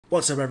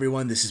What's up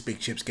everyone, this is Big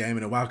Chips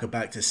Gaming and welcome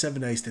back to 7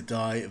 Days to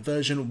Die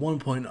version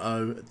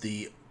 1.0,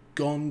 the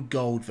Gone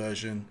Gold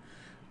version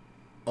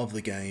of the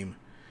game.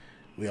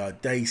 We are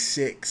day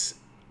 6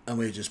 and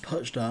we're just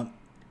perched up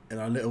in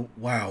our little,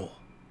 wow,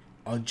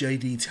 our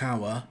JD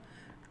tower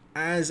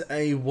as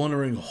a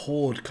wandering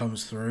horde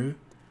comes through.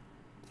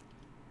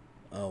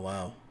 Oh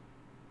wow,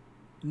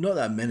 not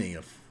that many,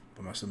 I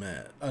must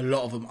admit. A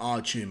lot of them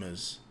are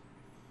tumors.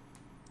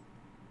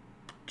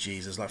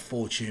 Jeez, there's like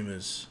 4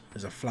 tumors.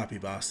 There's a flappy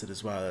bastard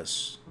as well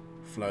that's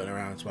floating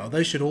around as well.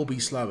 They should all be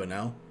slower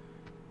now.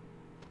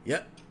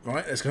 Yep,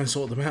 right, let's go and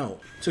sort them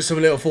out. Took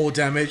some little fall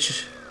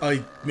damage.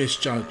 I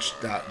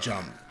misjudged that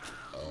jump.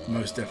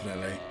 Most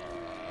definitely.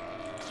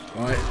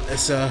 Right,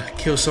 let's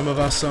kill some of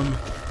us some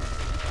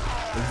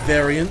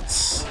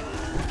variants.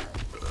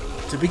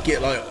 Did we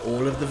get like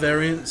all of the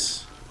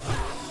variants?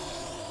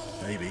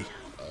 Maybe.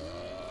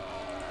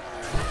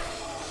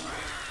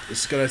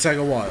 It's gonna take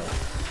a while.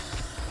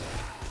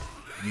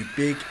 You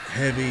big,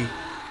 heavy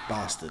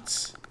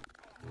bastards.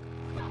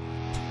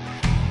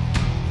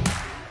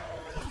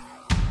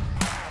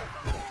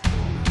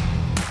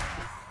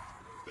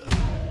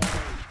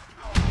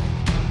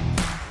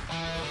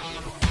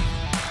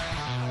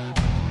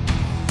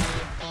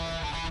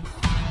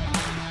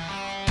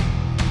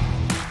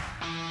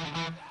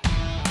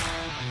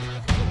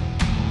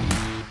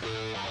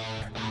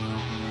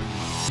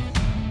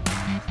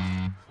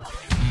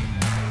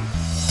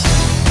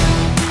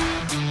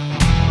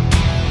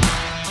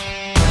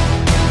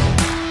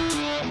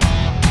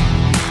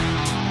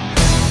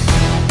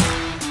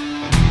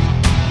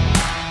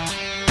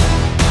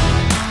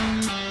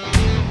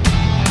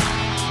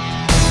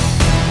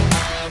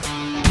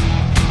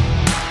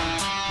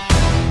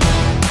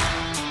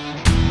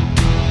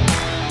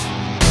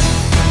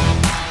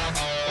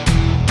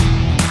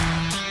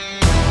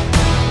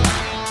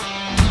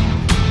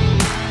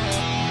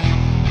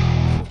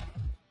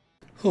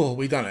 Oh,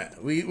 we done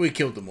it. We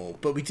killed them all.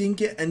 But we didn't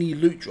get any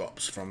loot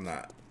drops from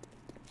that.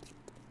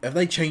 Have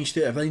they changed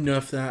it? Have they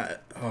nerfed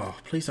that? Oh,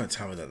 please don't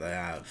tell me that they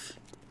have.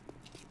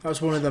 That was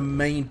one of the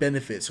main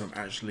benefits from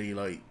actually,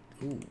 like...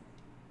 Ooh.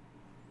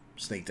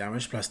 Sneak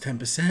damage plus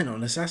 10%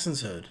 on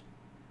Assassin's Hood.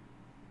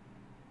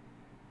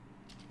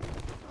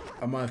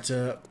 I might have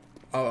to...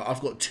 Oh,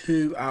 I've got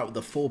 2 out of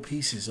the 4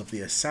 pieces of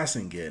the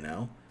Assassin gear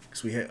now.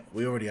 Because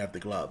we already have the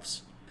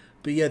gloves.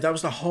 But yeah, that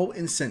was the whole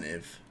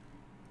incentive.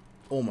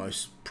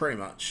 Almost, pretty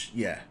much,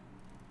 yeah.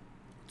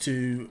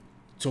 To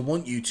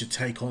want you to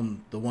take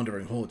on the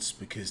Wandering Hordes,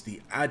 because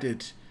the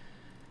added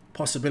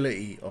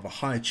possibility of a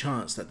higher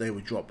chance that they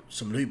would drop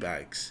some loot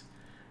bags,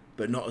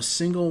 but not a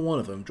single one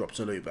of them drops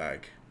a loot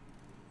bag.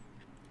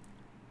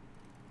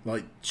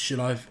 Like,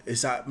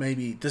 is that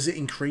maybe, does it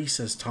increase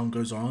as time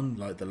goes on,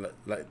 like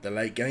the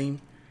late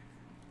game?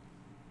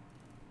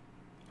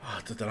 Oh,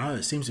 I don't know,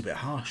 it seems a bit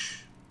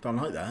harsh. Don't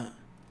like that.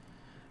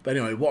 But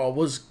anyway, what I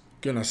was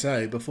gonna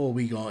say before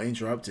we got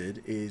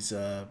interrupted is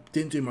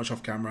didn't do much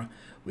off camera.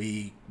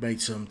 We made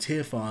some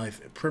tier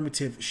 5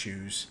 primitive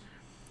shoes.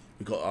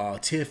 We got our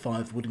tier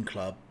 5 wooden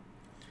club,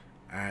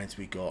 and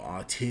we got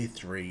our tier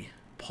 3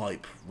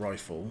 pipe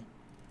rifle.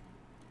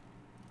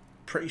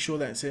 Pretty sure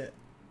that's it.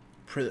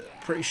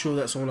 Pretty sure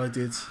that's all I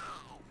did.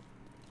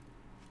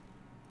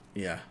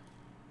 Yeah,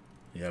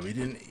 we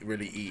didn't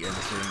really eat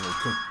anything or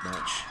cook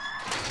much.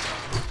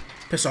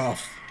 Piss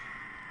off.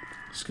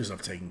 It's because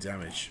I've taken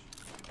damage.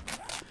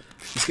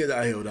 Let's get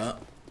that healed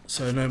up,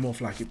 so no more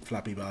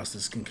flappy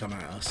bastards can come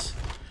at us.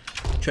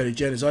 Trader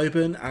Jen is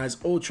open, as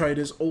all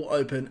traders all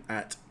open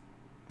at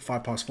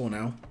 4:05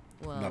 now.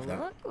 Well, love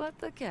that. Look what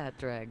the cat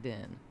dragged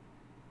in.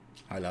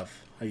 Hi, love.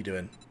 How you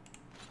doing?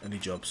 Any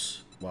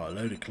jobs? Wow, a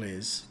load of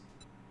clears.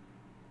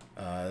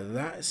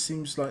 That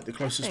seems like the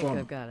closest one.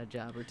 I've got a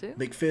job or two.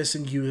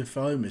 McPherson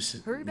UFO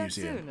Hurry back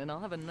Museum. soon, and I'll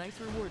have a nice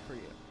reward for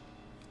you.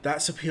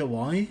 That's a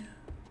POI?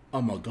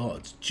 Oh my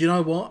god. Do you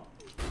know what?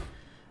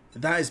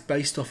 That is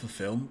based off a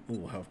film.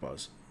 Oh, health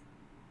bars.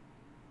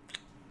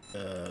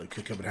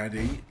 Could come in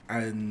handy.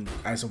 And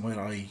as and when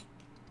I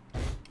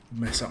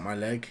mess up my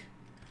leg.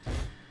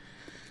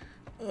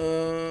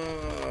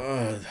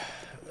 At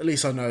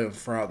least I know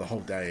throughout the whole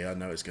day, I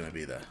know it's going to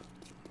be there.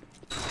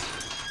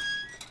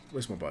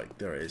 Where's my bike?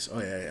 There it is. Oh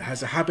yeah, it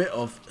has a habit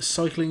of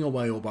cycling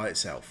away all by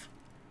itself.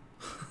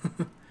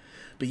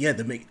 But yeah,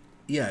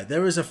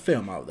 there is a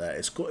film out there.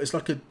 It's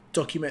like a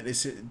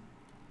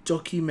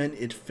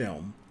documented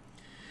film.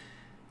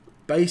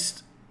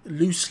 Based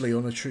loosely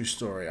on a true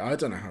story. I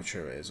don't know how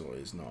true it is or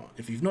is not.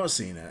 If you've not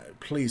seen it,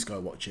 please go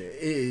watch it.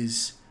 It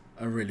is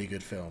a really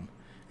good film.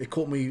 It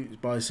caught me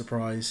by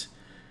surprise.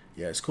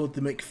 Yeah, it's called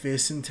The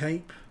McPherson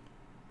Tape.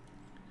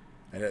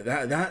 And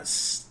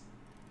that's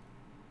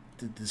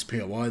this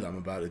POI that I'm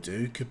about to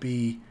do could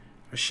be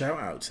a shout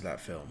out to that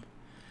film.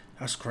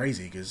 That's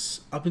crazy,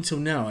 because up until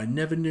now I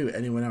never knew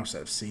anyone else that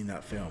have seen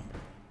that film.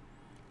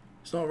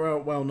 It's not a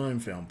well known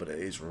film, but it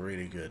is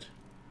really good.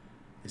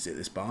 Is it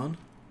this barn?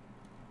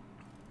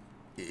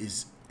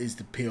 Is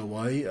the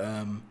POI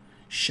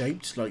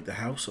shaped like the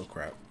house or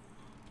crap?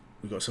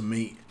 We got some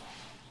meat.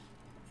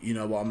 you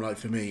know what I'm like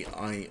for meat.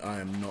 I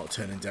am not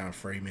turning down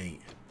free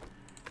meat.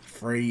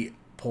 Free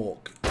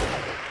pork.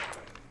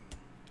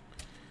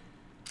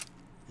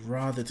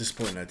 Rather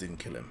disappointing I didn't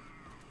kill him.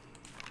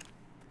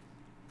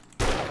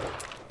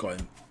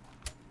 Got him.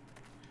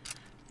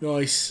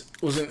 Nice.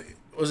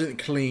 Wasn't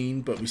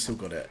clean, but we still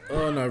got it.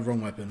 Oh no,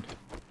 wrong weapon.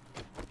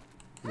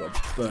 We got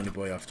a Burner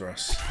Boy after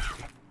us.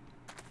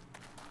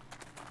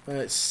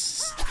 Let's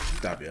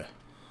stab you.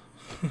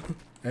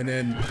 And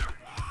then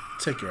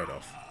take your head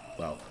off.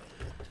 Well,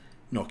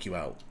 knock you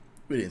out.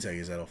 We didn't take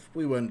his head off.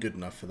 We weren't good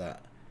enough for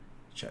that.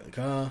 Check the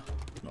car.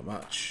 Not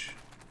much.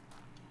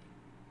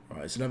 Right,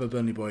 there's another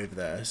Burner Boy over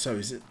there. So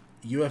is it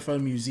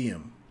UFO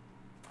Museum?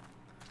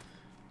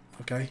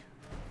 Okay.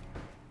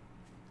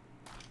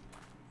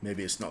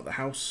 Maybe it's not the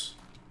house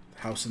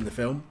in the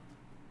film.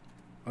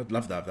 I'd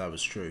love that if that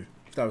was true.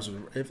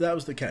 If that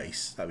was the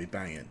case, that'd be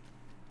banging.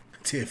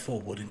 Tier 4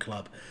 wooden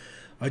club.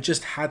 I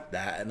just had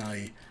that and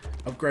I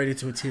upgraded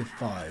to a tier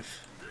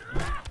 5.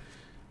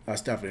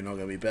 That's definitely not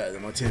going to be better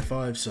than my tier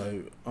 5.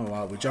 So, oh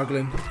wow, we're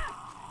juggling.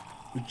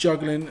 We're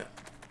juggling.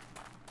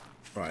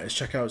 Right, let's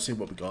check out, see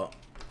what we got.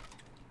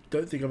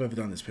 Don't think I've ever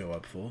done this POI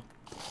before.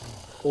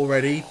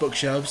 Already,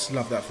 bookshelves.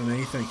 Love that for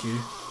me. Thank you.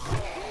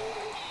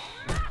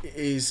 It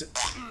is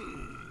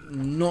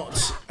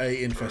not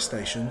a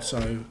infestation,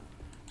 so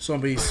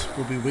zombies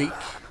will be weak.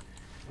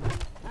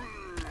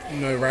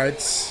 No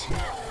rads.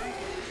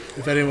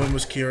 If anyone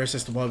was curious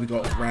as to why we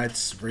got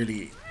rads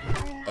really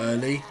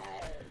early,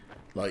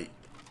 like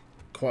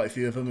quite a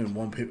few of them in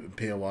one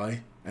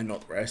POI and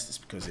not the rest, it's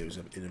because it was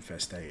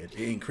infested. It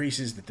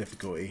increases the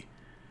difficulty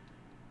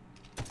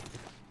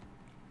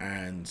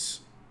and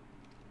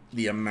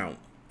the amount.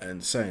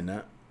 And saying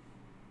that,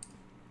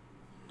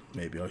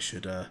 maybe I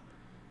should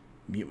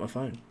mute my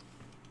phone.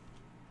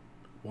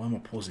 Why am I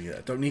pausing it?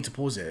 I don't need to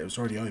pause it. It was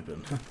already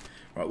open.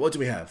 Right, what do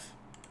we have?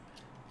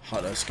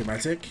 Hello,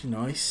 schematic.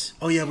 Nice.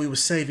 Oh yeah, we were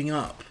saving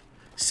up.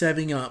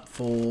 Saving up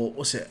for,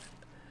 what's it?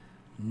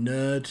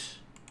 Nerd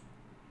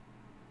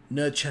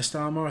chest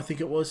armor, I think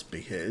it was.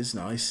 Big hitters.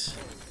 Nice.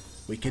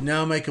 We can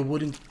now make a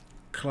wooden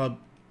club.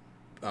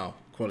 Oh,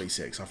 quality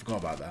 6. I forgot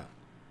about that.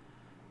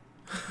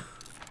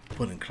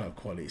 Wooden club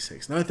quality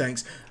 6. No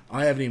thanks.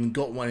 I haven't even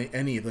got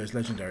any of those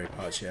legendary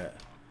parts yet.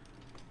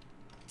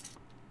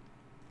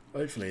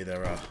 Hopefully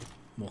they're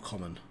more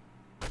common.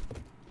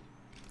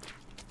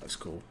 That's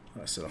cool.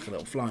 That's like a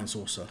little flying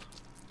saucer.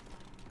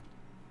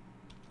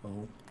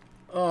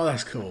 Oh,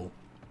 that's cool.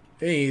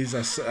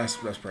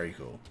 That's pretty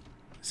cool.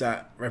 Is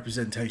that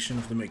representation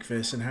of the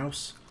McPherson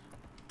house?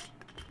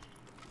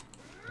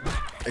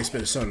 It's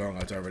been so long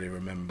I don't really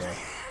remember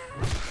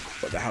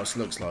what the house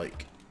looks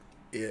like.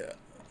 Yeah,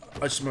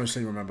 I just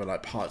mostly remember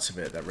like parts of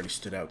it that really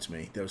stood out to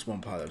me. There was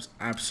one part that was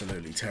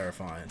absolutely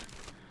terrifying.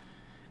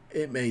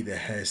 It made the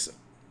hairs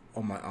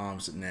on my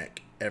arms and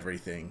neck,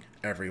 everything,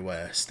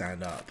 everywhere,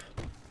 stand up.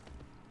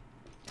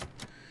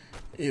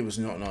 It was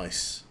not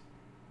nice.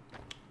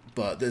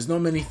 But there's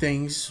not many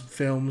things,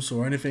 films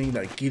or anything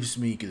that gives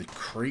me the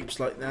creeps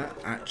like that.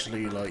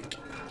 Actually, like,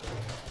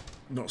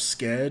 not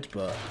scared,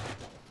 but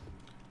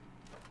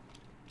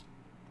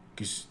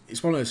because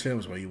it's one of those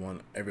films where you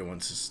want everyone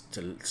to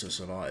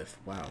survive.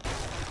 Wow,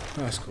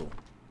 that's cool.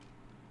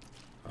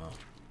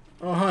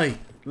 Oh hi,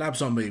 lab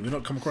zombie. We've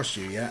not come across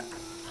you yet.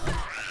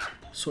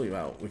 Sort you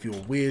out with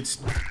your weird,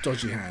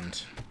 dodgy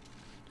hand.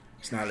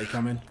 Is Natalie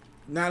coming?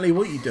 Natalie,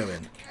 what are you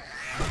doing?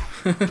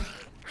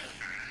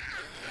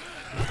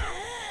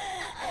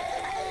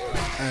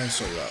 And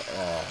sort you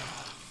out.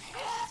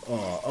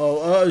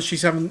 Oh,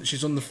 she's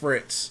on the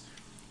fritz.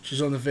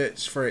 She's on the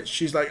fritz.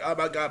 She's like, oh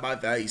my god, my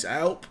face.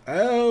 Help.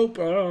 Help.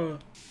 Oh.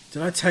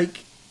 Did I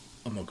take...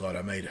 Oh my god,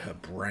 I made her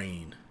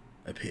brain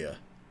appear.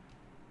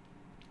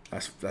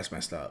 That's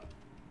messed up.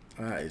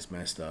 That is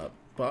messed up.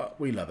 But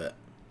we love it.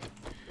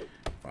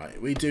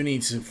 Right, we do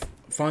need to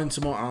find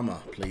some more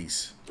armor,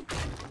 please.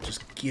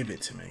 Just give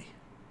it to me.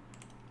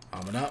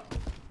 Armored up.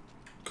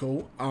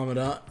 Cool. Armored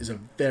up is a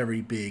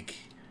very big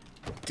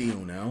deal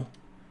now.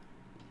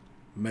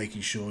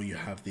 Making sure you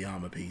have the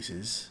armor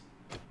pieces.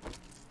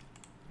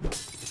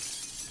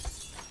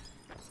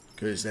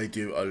 Because they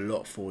do a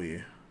lot for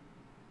you.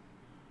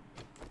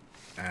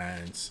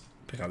 And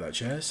pick up that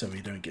chair so we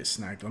don't get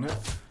snagged on it.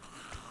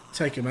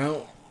 Take them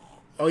out.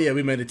 Oh yeah,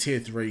 we made a tier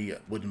 3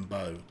 wooden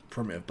bow.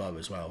 Primitive bow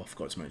as well. I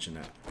forgot to mention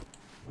that.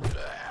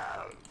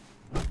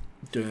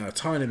 Doing a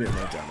tiny bit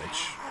more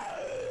damage.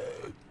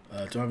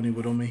 Do I have any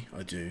wood on me?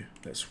 I do.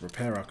 Let's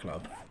repair our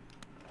club.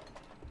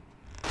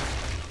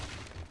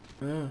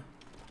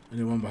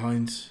 Anyone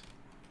behind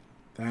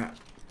that?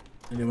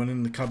 Anyone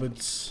in the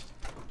cupboards?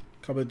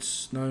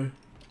 Cupboards? No?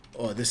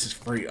 Oh, this is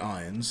free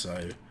iron,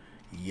 so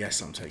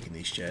yes, I'm taking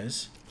these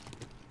chairs.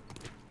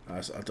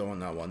 I don't want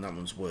that one. That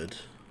one's wood.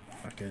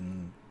 I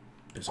can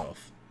piss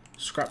off.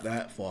 Scrap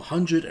that for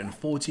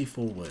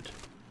 144 wood.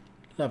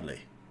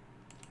 Lovely.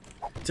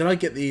 Did I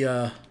get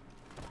the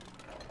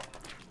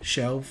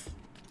shelf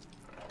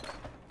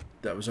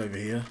that was over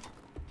here?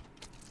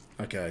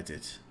 Okay, I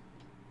did.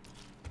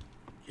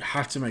 You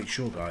have to make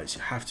sure, guys.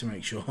 You have to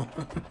make sure.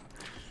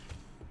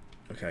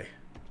 Okay.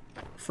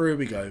 Through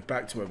we go.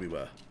 Back to where we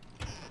were.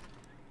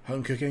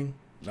 Home cooking?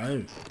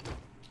 No.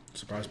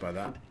 Surprised by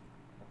that.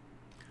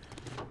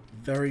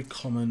 Very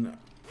common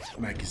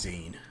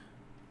magazine.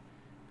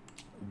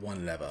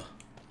 1 lever.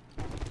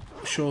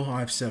 Sure, I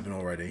have 7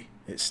 already.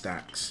 It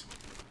stacks.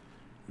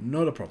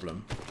 Not a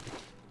problem.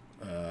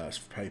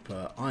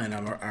 Paper. Iron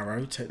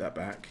arrow. Take that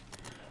back.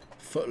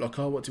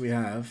 Footlocker. What do we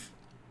have?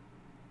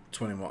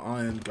 20 more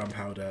iron.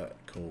 Gunpowder.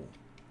 Cool.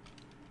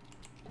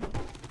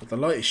 But the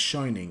light is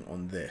shining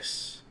on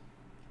this.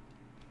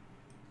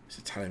 Is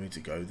it telling me to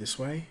go this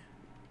way?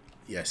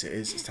 Yes, it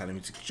is. It's telling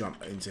me to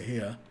jump into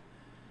here.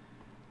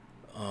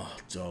 Oh,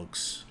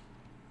 dogs.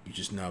 You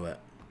just know it.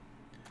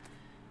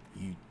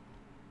 You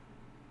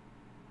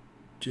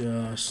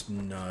just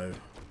know.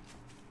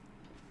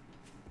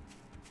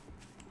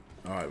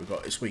 Alright, we've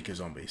got it's weaker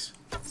zombies.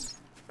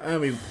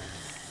 And we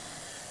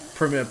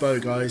primitive bow,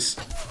 guys.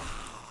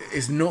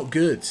 It's not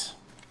good.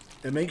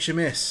 It makes you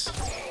miss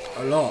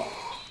a lot.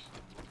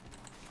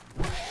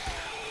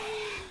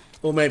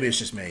 Or maybe it's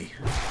just me.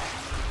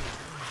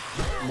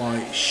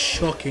 My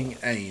shocking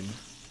aim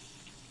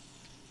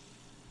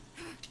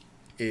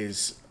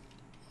is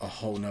a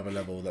whole nother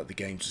level that the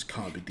game just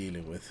can't be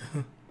dealing with.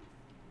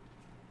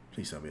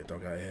 Please don't be a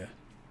dog out here.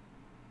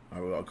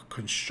 Alright, we've got a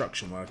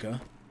construction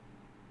worker.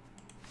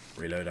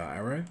 Reload our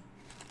arrow.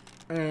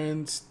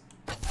 And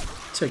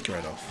take your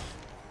head off.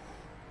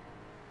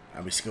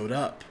 And we skilled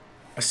up.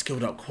 I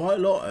skilled up quite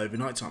a lot over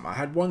night time. I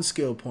had 1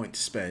 skill point to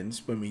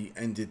spend when we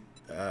ended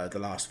the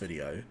last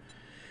video.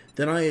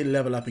 Then I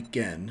level up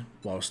again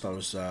whilst I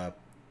was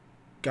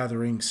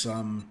gathering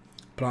some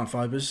plant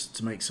fibers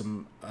to make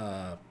some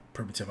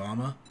primitive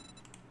armor.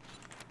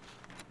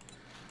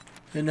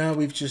 And now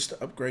we've just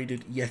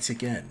upgraded yet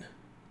again.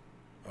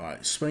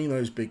 Alright, swing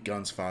those big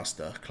guns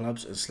faster.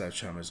 Clubs and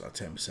sledgehammers are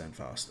 10%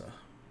 faster.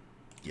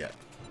 Yep.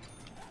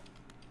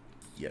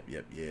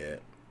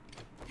 Yep.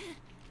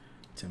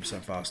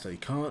 10% faster. You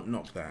can't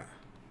knock that.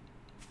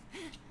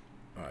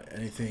 Alright,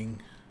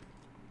 anything?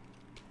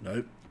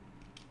 Nope.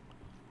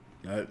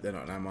 Nope, they're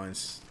not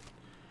landmines.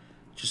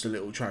 Just a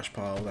little trash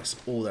pile. That's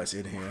all that's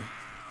in here.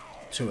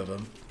 2 of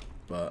them.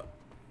 But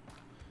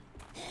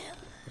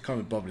I can't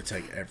be bothered to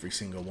take every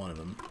single one of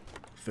them.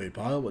 Food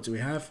pile. What do we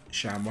have?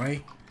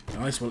 Shamway.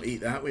 Nice, we'll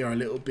eat that. We are a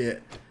little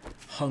bit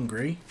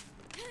hungry.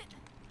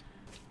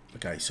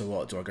 Okay, so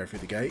what? Do I go through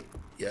the gate?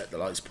 Yeah, the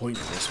light's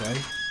pointing this way.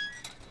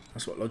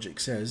 That's what logic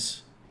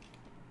says.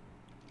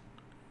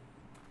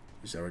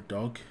 Is there a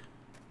dog?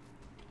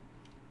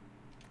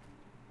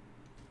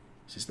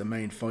 Is this the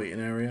main fighting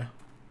area?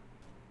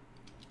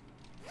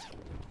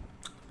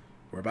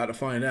 We're about to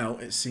find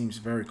out. It seems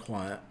very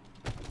quiet.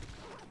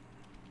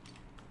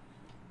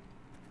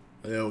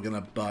 They're all going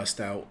to burst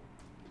out.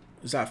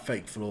 Is that a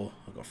fake floor?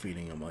 I've got a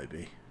feeling it might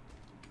be.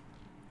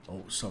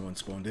 Oh, someone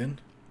spawned in.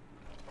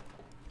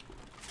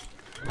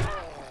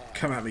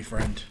 Come at me,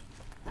 friend.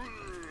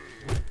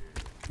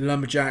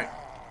 Lumberjack.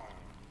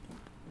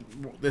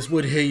 There's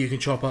wood here you can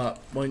chop up.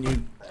 Why don't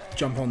you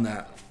jump on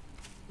that?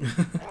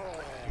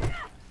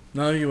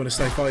 No, you want to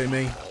stay fighting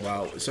me?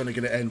 Well, it's only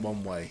going to end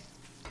one way.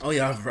 Oh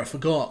yeah, I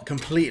forgot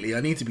completely.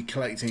 I need to be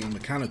collecting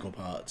mechanical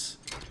parts.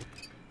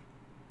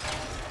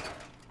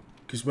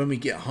 Because when we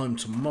get home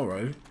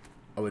tomorrow,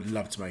 I would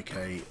love to make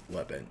a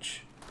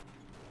workbench.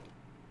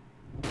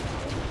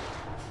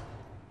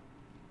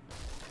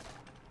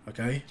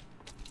 Okay.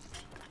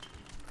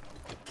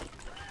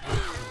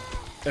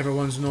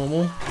 Everyone's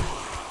normal.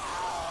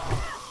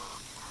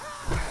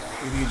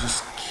 If you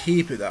just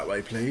keep it that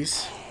way,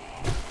 please.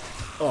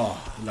 Oh,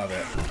 love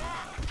it.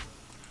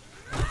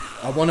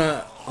 I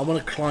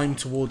wanna climb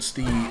towards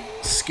the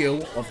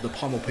skill of the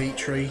pummel peat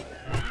tree,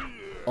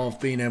 of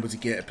being able to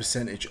get a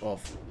percentage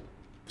of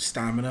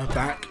stamina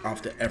back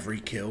after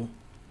every kill.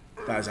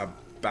 That is a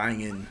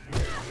banging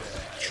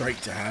trait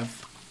to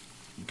have.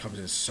 It comes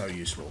in so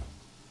useful.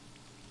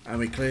 And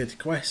we cleared the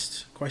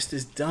quest. Quest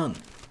is done.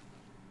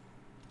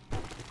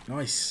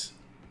 Nice.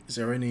 Is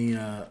there any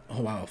oh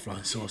wow,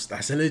 flying saucer.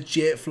 That's a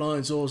legit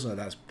flying saucer.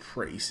 That's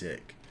pretty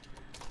sick.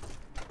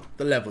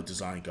 The level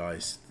design,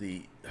 guys.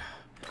 The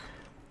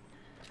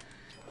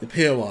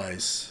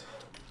POIs.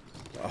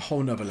 A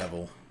whole nother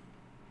level.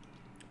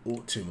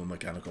 Oh, 2 more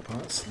mechanical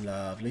parts.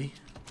 Lovely.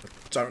 I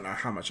don't know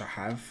how much I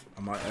have.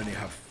 I might only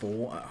have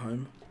 4 at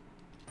home.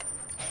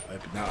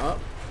 Open that up.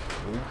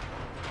 Ooh.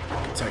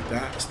 We'll take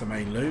that. It's the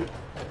main loot.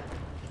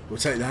 We'll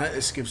take that.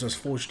 This gives us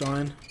forged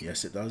iron.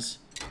 Yes, it does.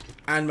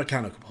 And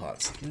mechanical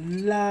parts.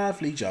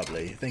 Lovely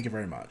jubbly. Thank you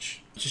very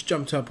much. Just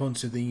jumped up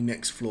onto the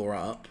next floor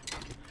up.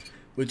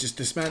 We're just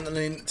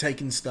dismantling,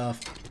 taking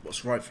stuff,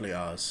 what's rightfully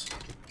ours.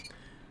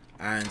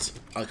 And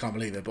I can't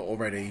believe it, but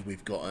already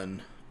we've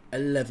gotten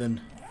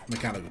 11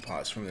 mechanical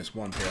parts from this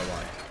one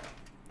POI.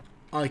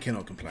 I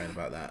cannot complain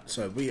about that.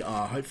 So we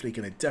are hopefully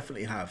going to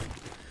definitely have,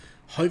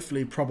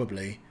 hopefully,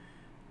 probably,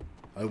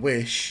 I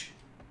wish,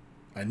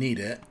 I need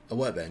it, a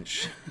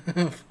workbench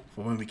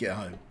for when we get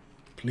home.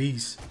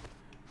 Please.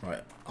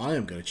 Right, I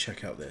am going to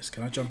check out this.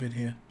 Can I jump in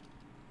here?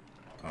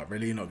 Oh,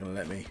 really? You're not going to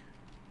let me?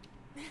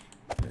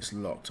 It's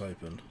locked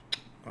open.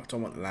 I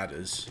don't want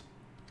ladders.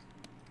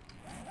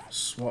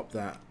 Swap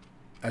that,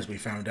 as we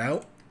found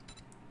out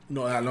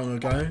not that long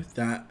ago,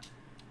 that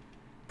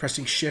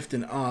pressing shift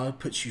and R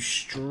puts you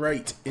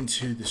straight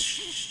into the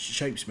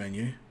shapes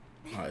menu.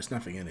 Alright, there's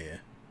nothing in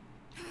here.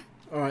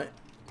 Alright.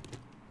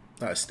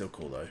 That is still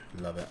cool though.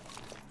 Love it.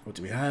 What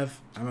do we have?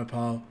 Ammo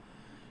pile,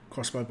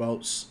 crossbow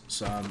bolts,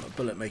 some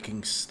bullet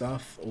making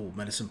stuff. Oh,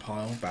 medicine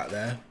pile back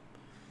there.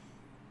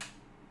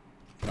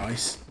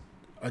 Nice.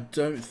 I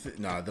don't think...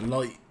 No, the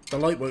light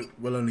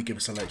will only give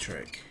us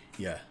electric.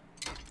 Yeah.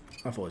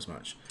 I thought as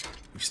much.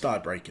 We've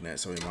started breaking it,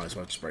 so we might as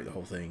well just break the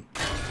whole thing.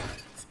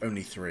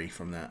 Only 3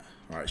 from that.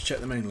 Alright, let's check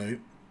the main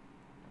loot.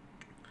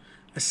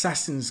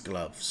 Assassin's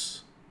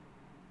gloves.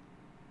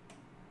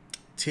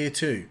 Tier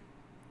 2.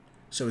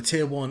 So a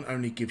tier 1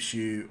 only gives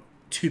you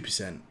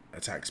 2%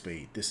 attack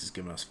speed. This has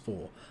given us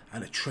 4.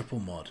 And a triple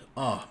mod.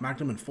 Ah,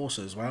 Magnum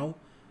Enforcer as well.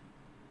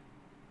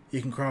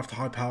 You can craft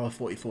high power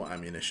 44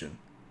 ammunition.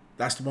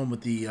 That's the one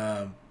with the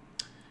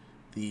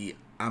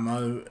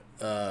ammo.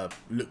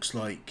 Looks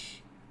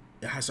like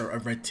it has a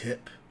red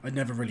tip. I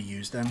never really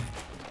used them.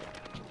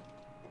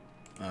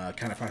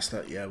 Can of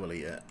pasta, yeah, we'll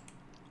eat it.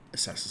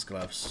 Assassin's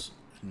gloves,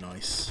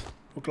 nice.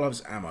 What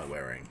gloves am I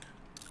wearing?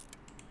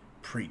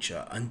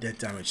 Preacher, undead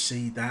damage.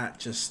 See, that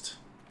just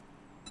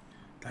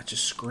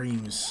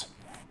screams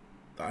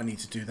that I need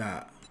to do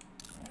that.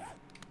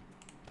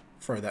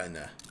 Throw that in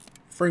there.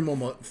 3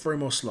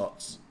 more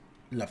slots.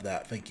 Love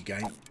that. Thank you,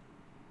 game.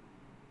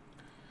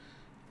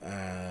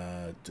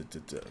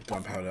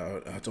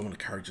 Gunpowder. I don't want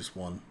to carry just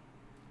one.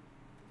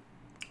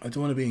 I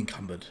don't want to be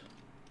encumbered.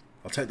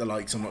 I'll take the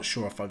lights. I'm not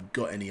sure if I've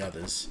got any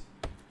others.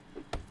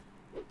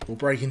 We'll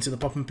break into the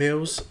pop and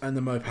peels and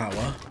the mo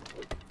power.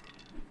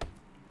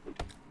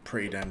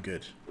 Pretty damn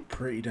good.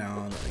 Pretty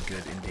damn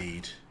good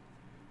indeed.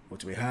 What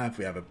do we have?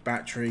 We have a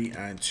battery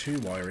and 2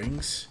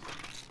 wirings.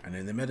 And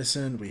in the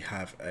medicine we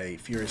have a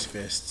Furious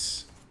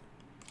Fists.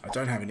 I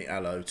don't have any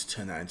aloe to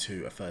turn that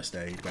into a first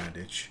aid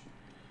bandage.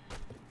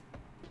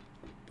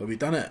 But we've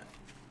done it.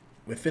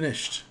 We're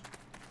finished.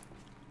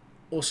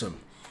 Awesome.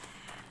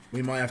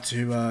 We might have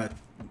to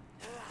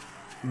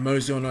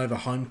mosey on over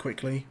home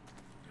quickly.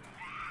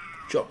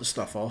 Drop the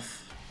stuff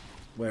off.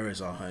 Where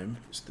is our home?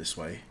 It's this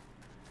way.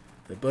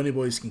 The bunny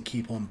boys can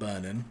keep on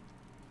burning.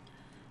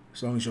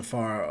 As long as you're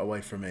far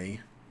away from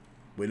me,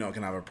 we're not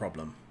going to have a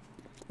problem.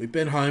 We've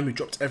been home. We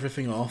dropped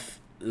everything off.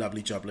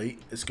 Lovely jubbly.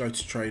 Let's go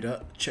to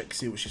Trader. Check,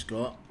 see what she's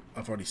got.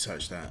 I've already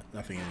searched that.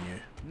 Nothing in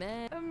you.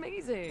 Man,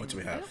 amazing. What do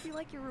we have? I hope you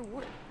like your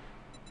reward.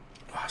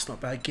 Oh, it's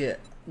not bad. Get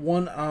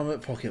 1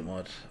 armored pocket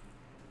mod.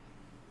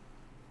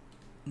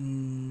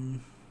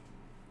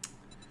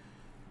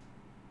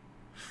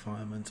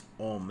 Fireman's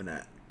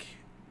Almanac.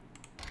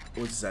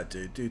 What does that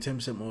do? Do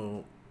 10%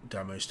 more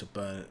damage to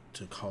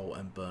coal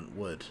and burnt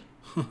wood.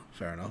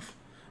 Fair enough.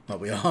 But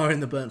we are in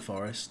the burnt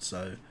forest,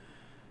 so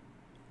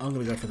I'm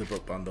going to go for the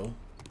book bundle.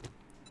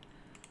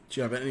 Do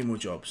you have any more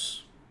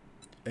jobs?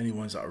 Any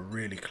ones that are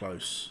really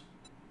close?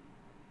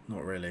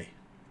 Not really.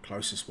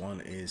 Closest one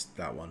is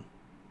that one.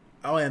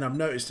 Oh, and I've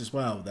noticed as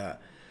well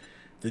that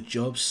the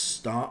jobs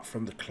start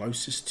from the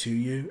closest to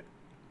you,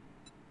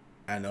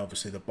 and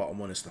obviously the bottom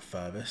one is the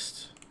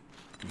furthest.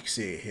 You can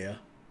see it here.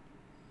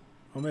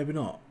 Or maybe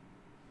not.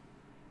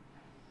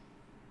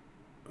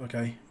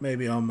 Okay,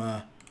 maybe I'm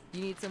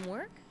You need some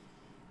work?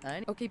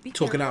 Okay, be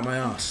talking careful. out my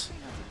ass.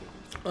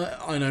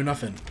 I know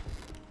nothing.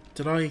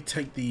 Did I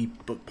take the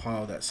book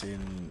pile that's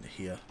in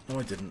here? No,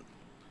 I didn't.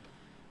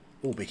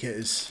 All big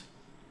hitters.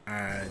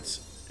 Add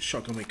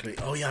shotgun weekly.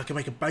 Oh yeah, I can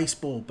make a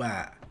baseball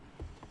bat.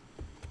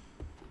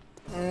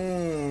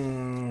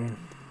 I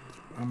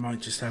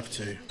might just have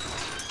to.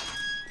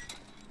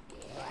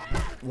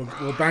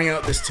 We'll bang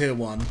out this tier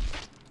 1.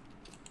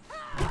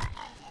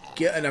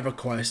 Get another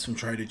quest from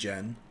Trader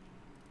Jen.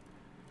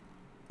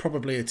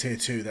 Probably a tier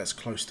 2 that's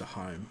close to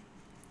home.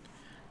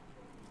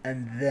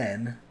 And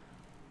then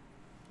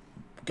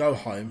go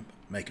home,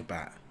 make a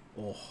bat.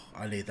 Oh,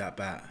 I need that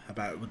bat. A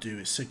bat will do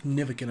a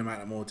significant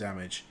amount of more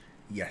damage.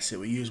 Yes, it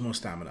will use more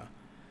stamina,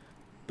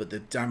 but the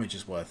damage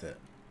is worth it.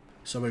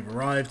 So we've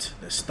arrived.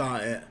 Let's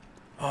start it.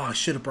 Oh, I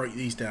should have broke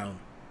these down.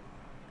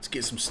 Let's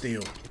get some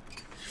steel.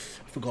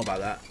 Forgot about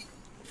that.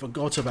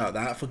 Forgot about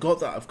that. Forgot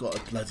that I've got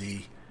a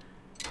bloody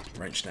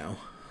wrench now.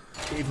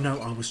 Even though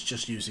I was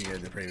just using it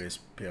in the previous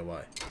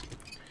POI.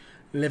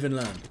 Live and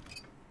learn.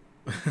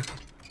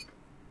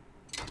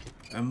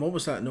 And what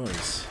was that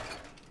noise?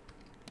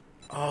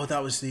 Oh,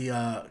 that was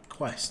the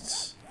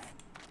quests.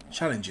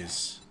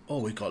 Challenges. Oh,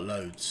 we got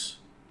loads.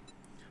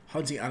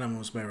 Hunting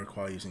animals may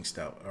require using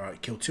stealth.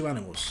 Alright, kill 2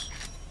 animals.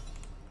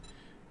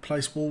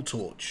 Place wall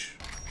torch.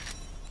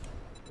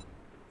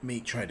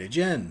 Meet Trader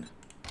Jen.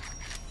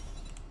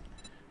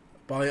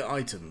 Buy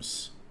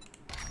items.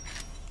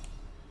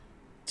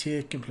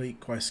 Tier complete,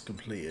 quest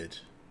completed.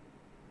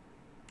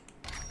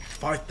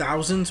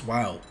 5,000?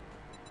 Wow.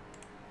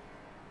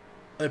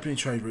 Opening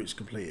trade routes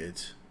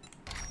completed.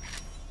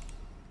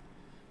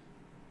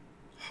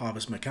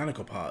 Harvest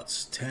mechanical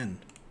parts, 10.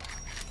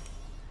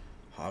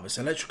 Harvest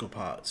electrical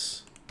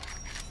parts.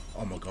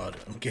 Oh my god,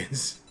 I'm getting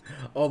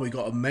Oh, we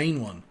got a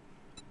main one.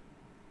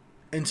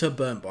 Enter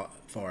burnt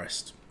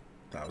forest.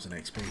 1000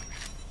 XP.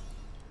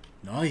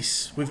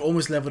 Nice. We've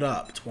almost leveled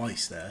up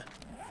twice there.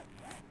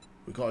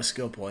 We've got a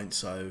skill point,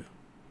 so...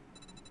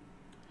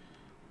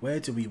 Where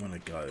do we want to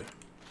go?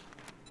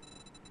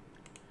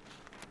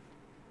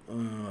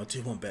 I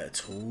do want better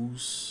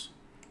tools.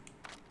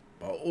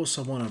 But I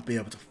also want to be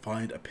able to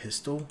find a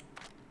pistol.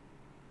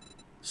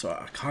 So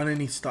I kind of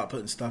need to start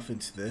putting stuff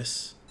into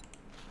this.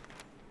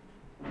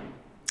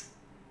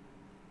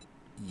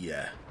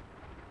 Yeah.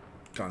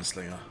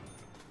 Gunslinger.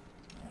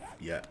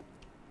 Yeah.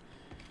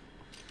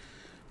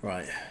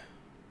 Right.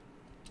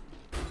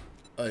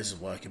 Oh, this is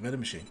working. Vending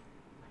machine.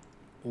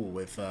 Oh,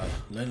 with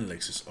learning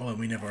elixirs. Oh, and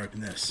we never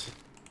opened this.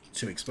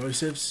 2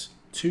 explosives,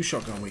 2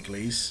 shotgun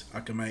weeklies.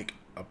 I can make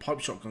a pipe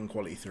shotgun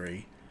quality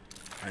 3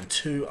 and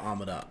 2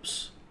 armored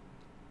ups.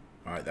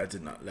 Alright, that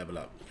did not level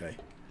up. Okay.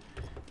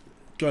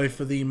 Go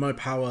for the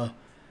Mopower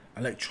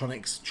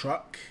electronics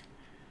truck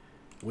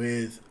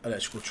with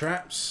electrical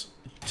traps,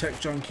 tech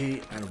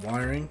junkie, and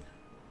wiring.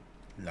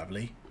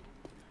 Lovely.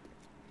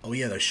 Oh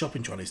yeah, those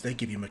shopping trolleys, they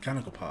give you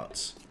mechanical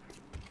parts.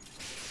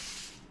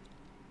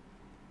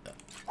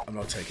 I'm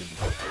not taking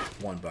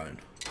 1 bone.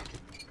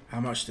 How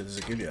much does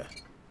it give you?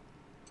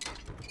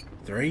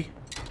 3?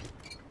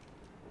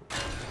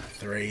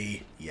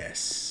 3.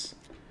 Yes.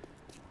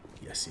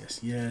 Yes, yes,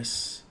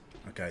 yes.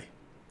 Okay.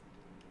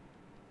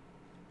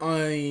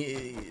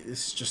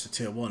 This is just a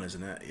tier 1,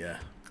 isn't it? Yeah.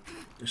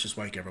 Let's just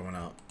wake everyone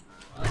up.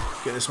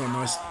 Get this one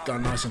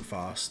done nice and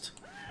fast.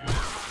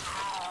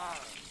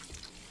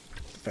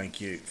 Thank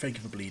you. Thank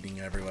you for bleeding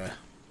everywhere.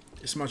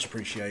 It's much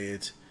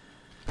appreciated.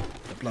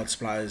 The blood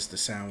splatters, the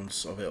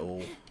sounds of it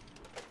all.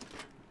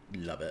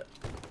 Love it.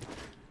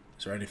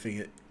 Is there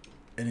anything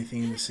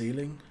in the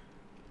ceiling?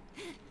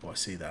 Oh, I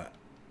see that.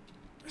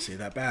 I see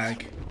that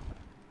bag.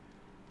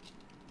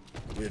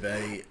 With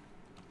a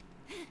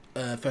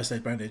first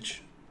aid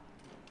bandage.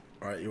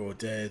 Alright, you're all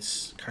dead.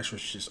 Cash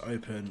register's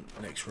open.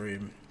 Next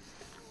room.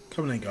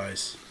 Come on in,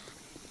 guys.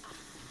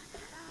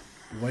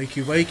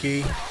 Wakey,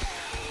 wakey.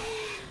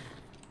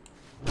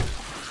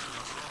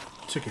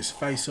 Took his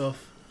face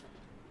off.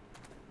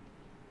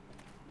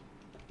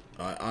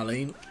 Alright,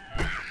 Arlene.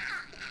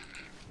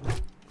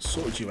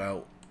 Sorted you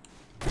out.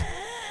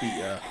 Beat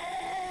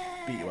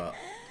you up.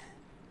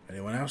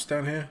 Anyone else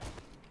down here?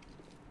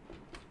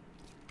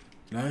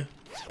 No?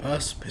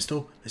 Purse?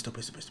 Pistol? Pistol,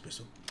 pistol, pistol,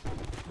 pistol.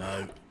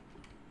 No.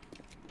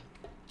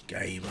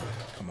 Game.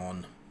 Come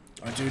on.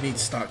 I do need to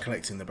start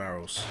collecting the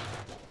barrels.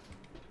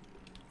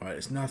 Alright,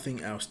 there's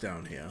nothing else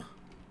down here.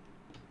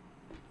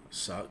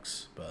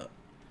 Sucks, but...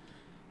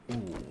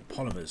 Ooh,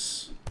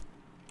 polymers.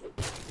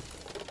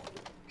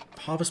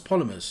 Harvest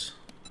polymers.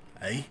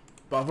 Eh?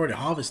 But I've already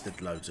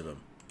harvested loads of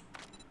them.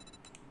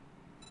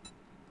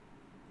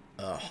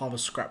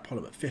 Harvest scrap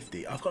polymer.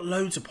 50. I've got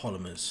loads of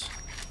polymers.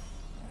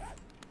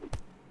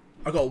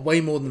 I've got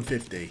way more than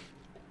 50.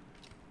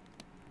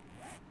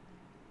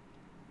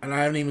 And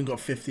I haven't even got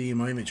 50 in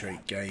my inventory.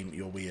 Game,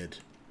 you're weird.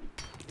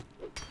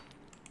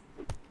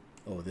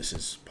 Oh, this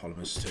is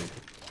polymers too.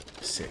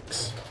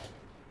 6.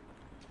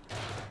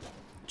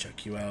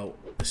 Check you out.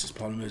 This is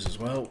polymers as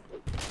well.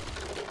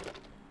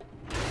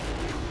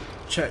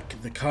 Check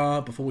the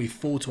car before we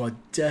fall to our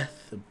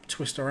death and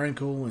twist our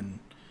ankle and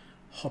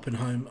hopping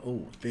home.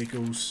 Oh,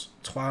 vehicles.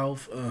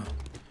 12.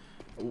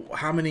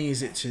 How many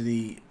is it to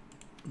the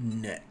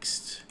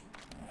next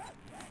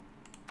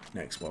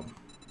one?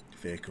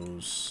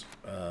 Vehicles.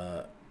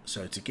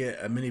 So to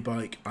get a mini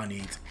bike, I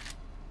need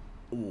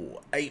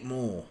 8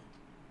 more.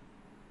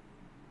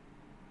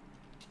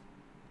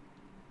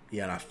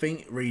 Yeah, and I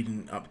think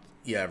reading up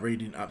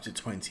to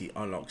 20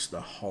 unlocks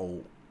the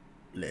whole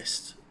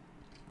list.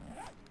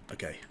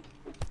 Okay.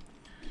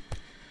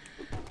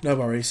 No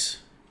worries.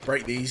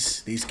 Break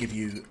these. These give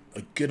you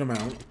a good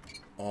amount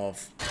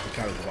of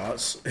mechanical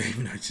parts,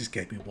 even though it just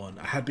gave me 1.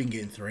 I had been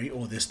getting 3,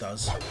 or this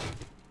does.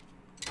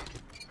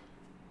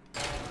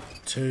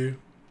 2.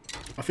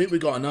 I think we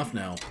got enough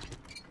now.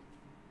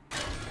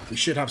 We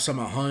should have some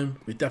at home.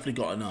 We've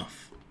definitely got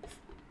enough.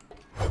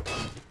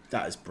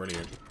 That is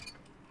brilliant.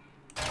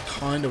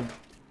 Kind of.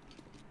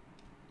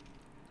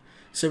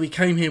 So we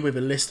came here with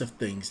a list of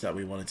things that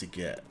we wanted to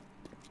get.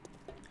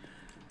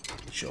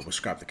 Sure, we'll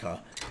scrap the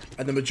car.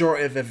 And the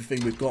majority of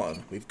everything we've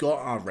gotten. We've got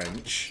our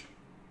wrench.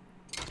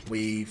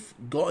 We've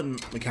gotten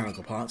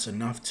mechanical parts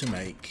enough to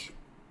make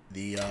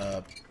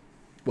the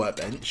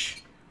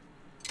workbench.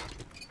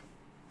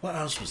 What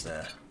else was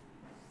there?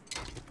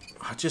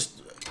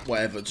 Just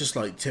whatever, just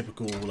like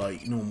typical,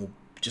 like normal,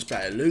 just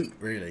better loot,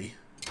 really.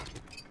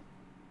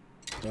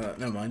 But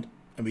never mind.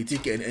 And we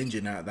did get an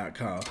engine out of that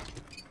car.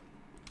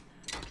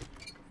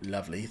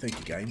 Lovely, thank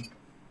you, game.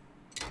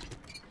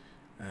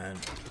 And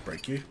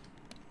break you.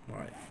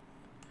 Right.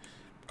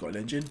 Got an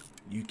engine.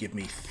 You give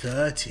me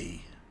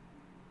 30.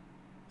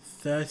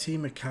 30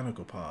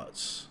 mechanical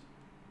parts.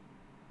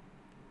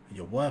 And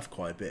you're worth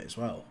quite a bit as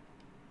well.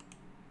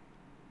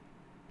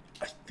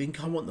 I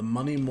think I want the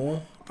money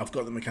more. I've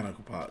got the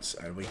mechanical parts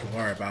and we can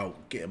worry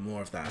about getting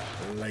more of that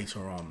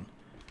later on.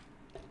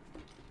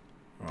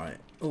 Right.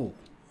 Oh.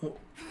 Oh.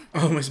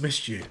 I almost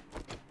missed you.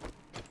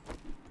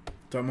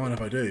 Don't mind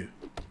if I do.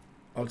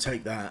 I'll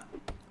take that.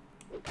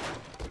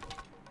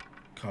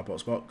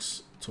 Cardbox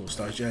box. Tools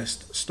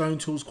digest. Stone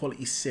tools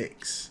quality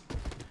 6.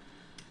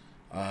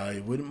 I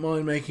wouldn't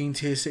mind making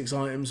tier 6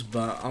 items,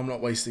 but I'm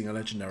not wasting a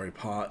legendary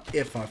part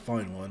if I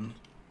find one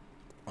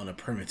on a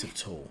primitive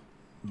tool.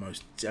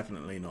 Most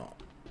definitely not.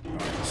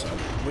 Right, so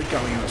we're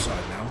going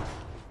outside now.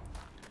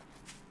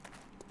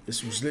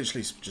 This was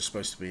literally just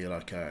supposed to be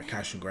like a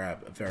cash and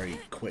grab, a very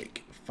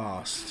quick,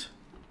 fast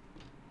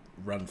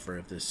run through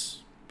of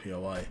this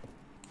POI.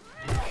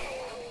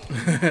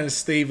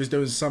 Steve is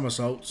doing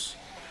somersaults.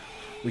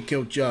 We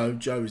killed Joe.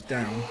 Joe is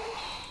down.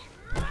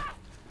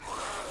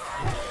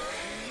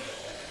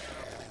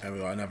 And we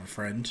got another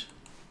friend.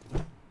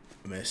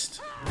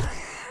 Missed.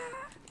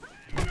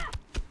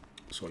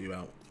 Sort you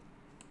out.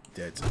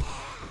 Dead.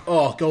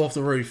 Oh, go off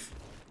the roof.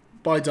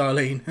 Bye,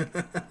 Darlene.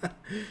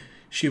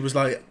 She was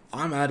like,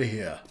 I'm out of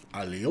here.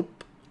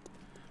 Alley-up.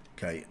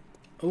 Okay.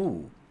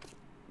 Oh.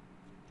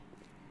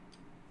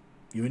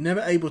 You were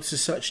never able to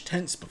search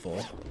tents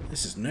before.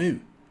 This is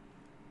new.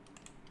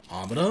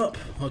 Armored up.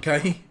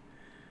 Okay.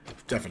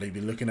 Definitely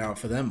be looking out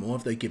for them more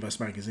if they give us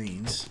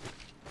magazines.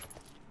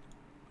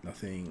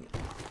 Nothing.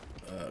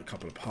 A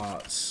couple of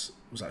parts.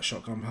 Was that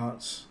shotgun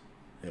parts?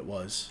 It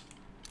was.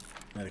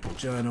 Medical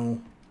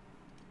journal.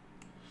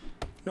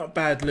 Not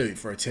bad loot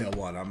for a tier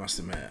 1, I must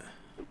admit.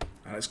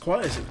 And it's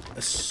quite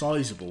a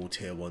sizable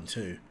tier 1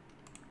 too.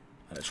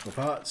 Electrical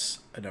parts,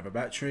 another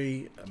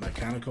battery, a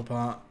mechanical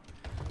part,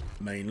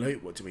 main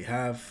loot. What do we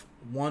have?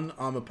 1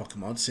 armor pocket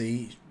mod.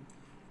 See,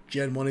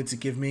 Jen wanted to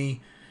give me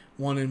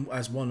one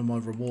as one of my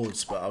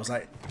rewards, but I was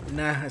like,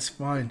 nah, it's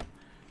fine.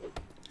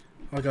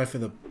 I'll go for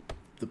the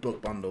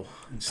book bundle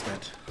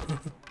instead.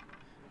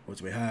 What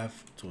do we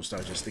have? Tools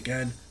digest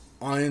again.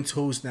 Iron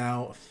tools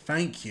now.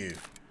 Thank you.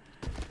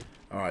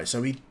 All right,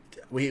 so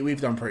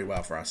we've done pretty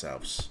well for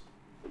ourselves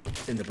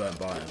in the burnt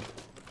biome.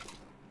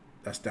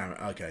 That's damage.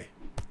 Okay.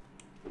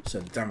 So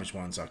the damaged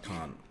ones I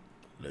can't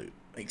loot.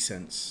 Makes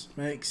sense.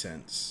 Makes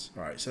sense.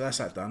 All right, so that's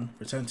that done.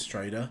 Return to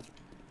trader.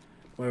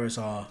 Where is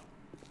our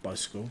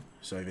bicycle?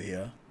 It's over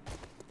here.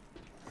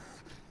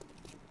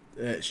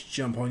 Let's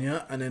jump on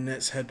you and then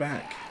let's head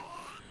back.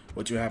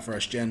 What do you have for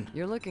us, Jen?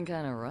 You're looking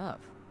kind of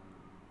rough.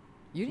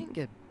 You didn't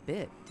get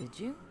bit, did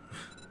you?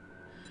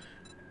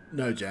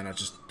 No, Jen, I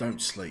just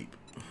don't sleep.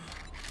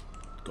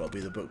 Gotta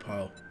be the book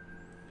pile.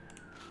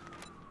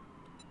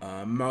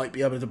 Might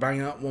be able to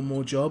bang out one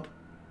more job.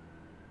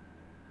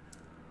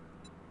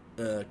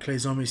 Clear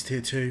zombies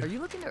tier 2. Are you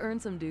looking to earn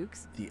some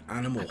dukes? The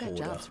animal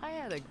hoarder. Jobs. I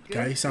had a good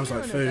Okay, sounds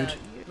like feeling food. about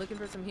you. Looking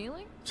for some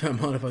healing?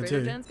 Don't mind if I Trader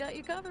do. Jen's got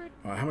you covered.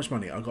 Alright, how much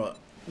money? I got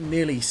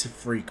nearly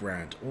 3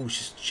 grand. Oh,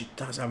 she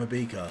does have a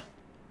beaker.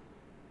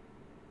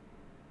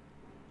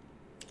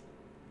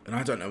 And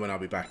I don't know when I'll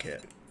be back here.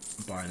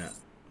 I'm buying it.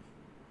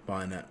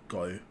 Buying it.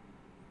 Go.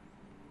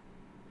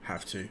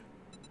 Have to.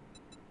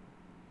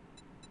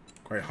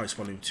 Great Heist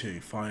Volume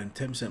 2. Find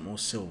 10% more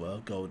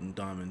silver, gold and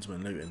diamonds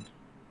when looting.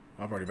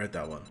 I've already read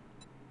that one.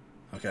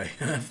 Okay.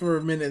 For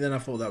a minute then I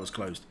thought that was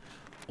closed.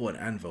 Oh, an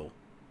anvil.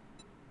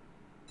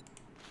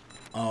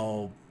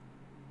 I'll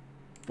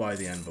buy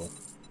the anvil.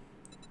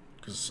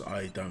 Because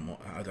I don't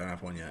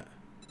have one yet.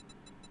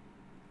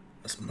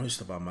 That's most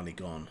of our money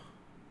gone.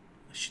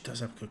 She does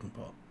have a cooking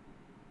pot.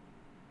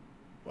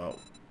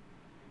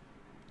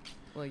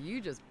 Well,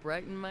 you just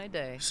brightened my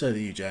day. so do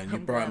you, Jan. You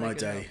I'm brighten glad I my could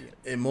day help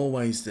you. in more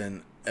ways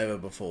than ever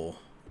before.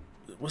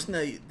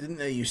 Didn't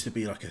there used to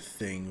be like a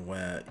thing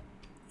where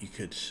you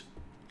could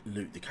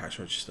loot the cash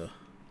register?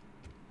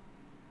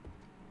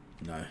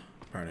 No,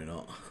 apparently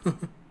not.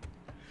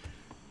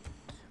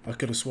 I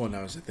could have sworn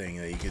that was a thing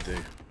that you could do.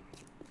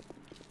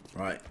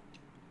 Right.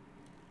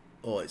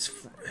 Oh, it's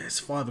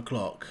 5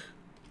 o'clock.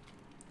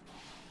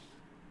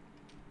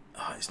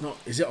 Oh, it's not.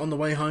 Is it on the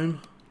way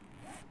home?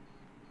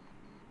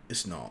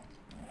 It's not.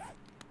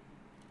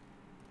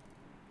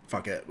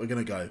 Fuck it. We're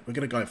gonna go. We're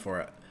gonna go for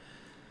it.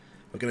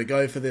 We're gonna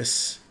go for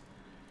this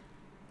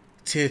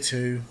tier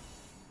 2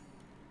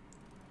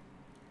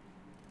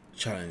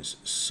 challenge.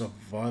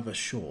 Survivor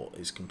short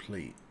is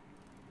complete.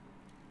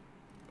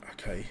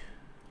 Okay.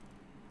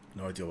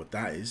 No idea what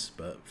that is,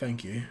 but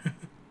thank you.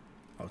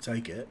 I'll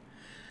take it.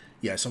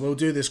 Yeah, so we'll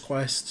do this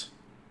quest.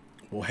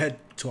 We'll head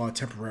to our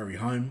temporary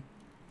home.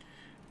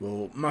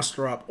 We'll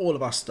muster up all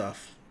of our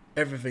stuff,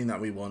 everything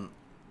that we want,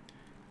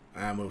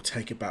 and we'll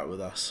take it back with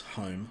us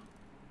home.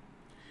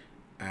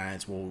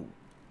 And we'll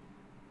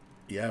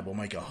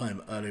make it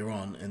home earlier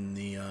on in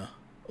the.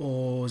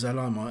 Oh, is there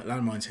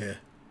landmines here?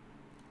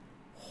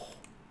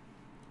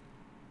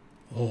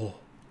 Oh,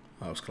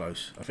 that was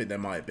close. I think they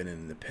might have been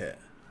in the pit.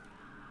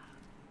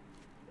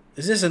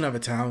 Is this another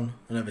town?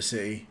 Another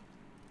city?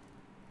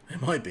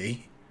 It might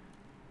be.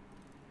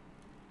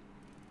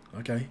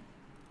 Okay.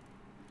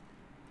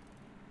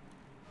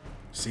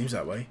 Seems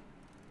that way.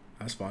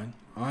 That's fine.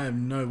 I have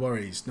no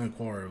worries, no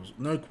quarrels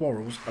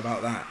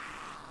about that.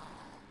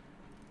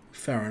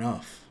 Fair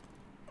enough.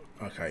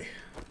 Okay.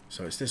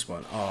 So it's this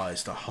one. Oh,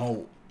 it's the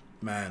whole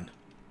man,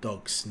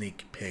 dog,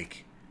 sneak,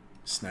 pig.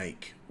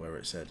 snake where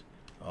it said,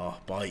 oh,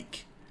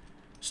 bike.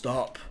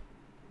 Stop.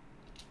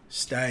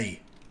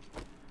 Stay.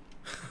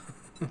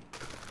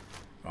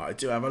 Right, I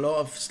do have a lot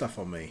of stuff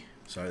on me.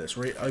 So let's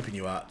open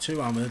you up. 2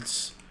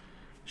 armoreds.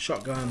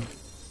 Shotgun.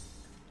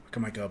 I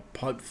can make a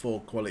pipe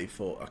 4 quality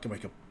 4. I can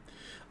make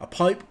a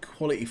pipe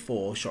quality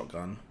 4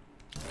 shotgun.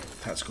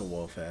 Tactical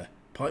warfare.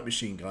 Pipe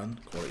machine gun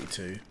quality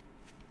 2.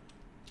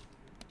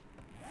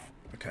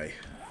 Okay.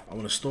 I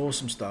want to store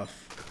some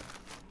stuff.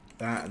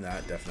 That and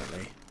that,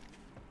 definitely.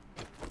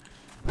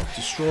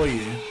 Destroy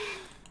you.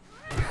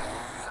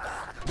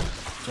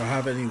 Do I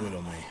have any wood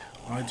on me?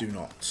 I do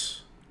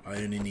not. I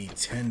only need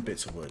 10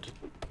 bits of wood.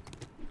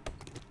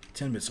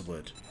 10 bits of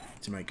wood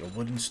to make a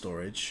wooden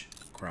storage.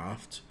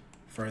 Craft.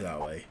 Throw that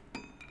away.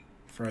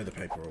 Throw the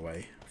paper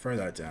away. Throw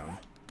that down.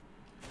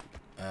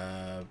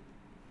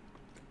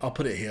 I'll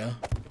put it here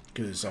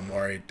because I'm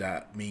worried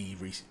that me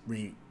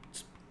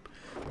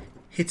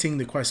hitting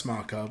the quest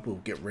marker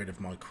will get rid of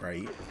my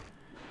crate.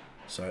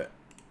 So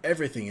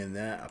everything in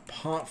there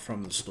apart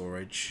from the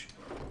storage.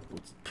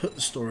 We'll put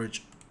the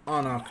storage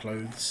on our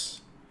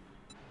clothes.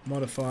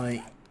 Modify.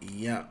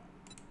 Yep.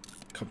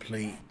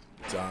 Complete.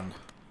 Done.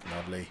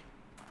 Lovely.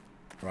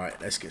 Right,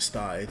 let's get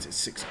started. It's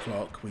 6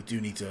 o'clock. We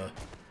do need to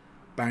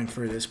bang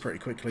through this pretty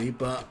quickly,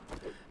 but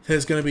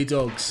there's going to be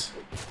dogs.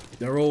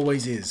 There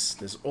always is.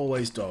 There's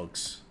always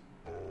dogs.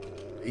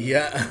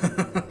 Yeah.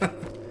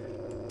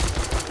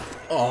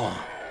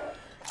 Oh,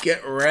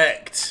 get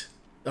wrecked.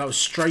 That was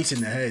straight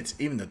in the head.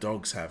 Even the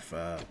dogs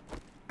have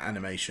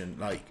animation,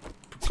 like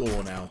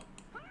gore now.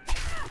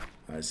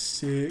 That's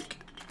sick.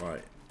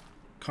 Right.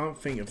 Can't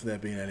think of there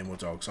being any more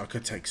dogs. I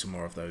could take some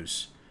more of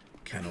those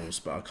kennels,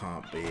 but I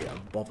can't be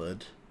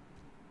bothered.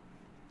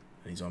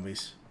 Any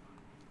zombies?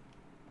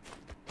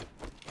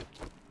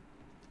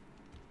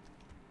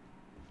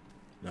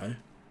 No?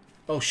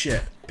 Oh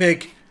shit.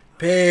 Pig!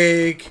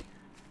 Pig!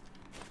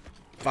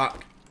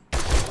 Fuck.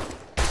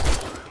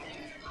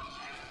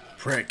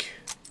 Prick.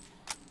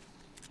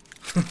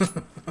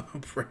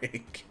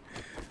 Prick.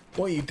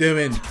 What are you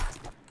doing?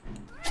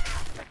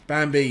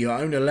 Bambi, your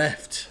owner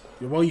left.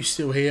 Why are you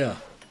still here?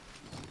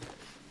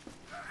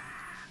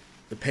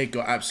 The pig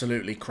got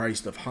absolutely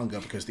crazed of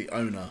hunger because the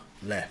owner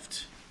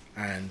left.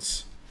 And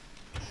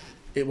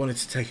it wanted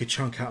to take a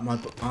chunk out of my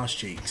arse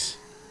cheeks.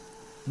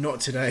 Not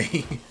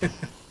today.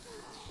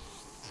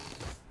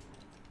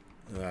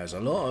 There's a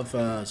lot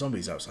of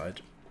zombies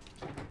outside.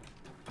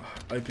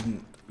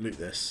 Open, loot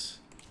this.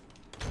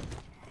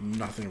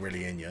 Nothing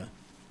really in here.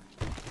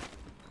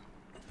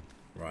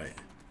 Right.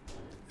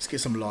 Let's get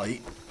some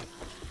light.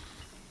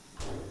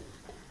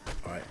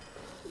 Alright.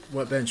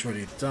 Workbench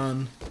ready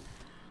done.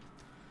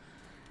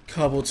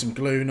 Cardboard, some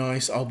glue,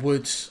 nice. I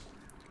would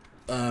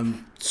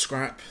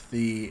scrap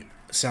the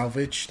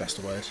salvage, that's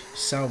the word.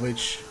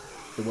 Salvage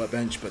the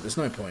workbench, but there's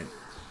no point.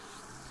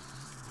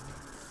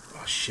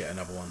 Oh shit,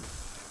 another one.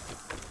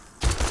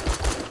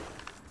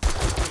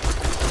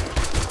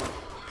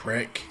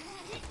 Prick.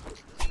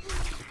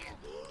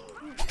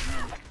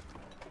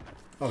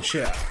 Oh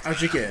shit,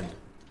 how'd you get in?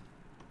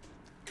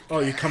 Oh,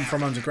 you come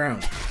from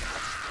underground.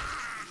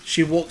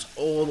 She walked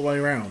all the way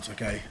around,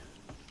 okay.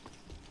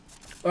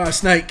 Ah,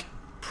 snake.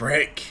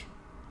 Prick.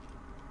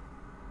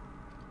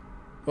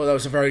 Well, that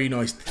was a very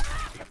nice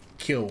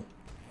kill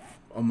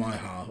on my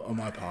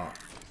part.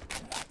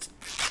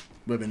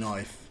 With a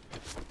knife.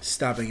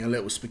 Stabbing a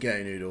little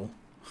spaghetti noodle.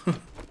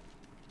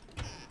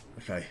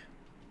 Okay.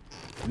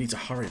 I need to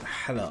hurry the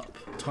hell up.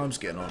 Time's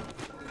getting on.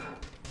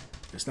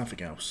 There's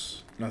nothing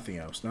else. Nothing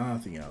else.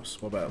 Nothing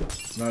else. What about...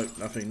 No,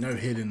 nothing. No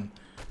hidden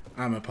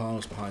ammo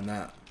piles behind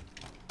that.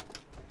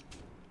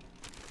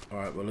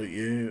 Alright, we'll loot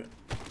you.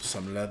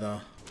 Some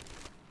leather.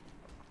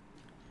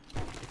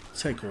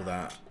 Take all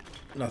that.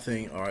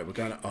 Nothing. Alright, we're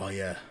going... Oh,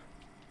 yeah.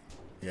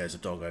 Yeah, there's a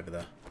dog over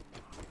there.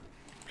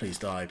 Please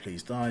die.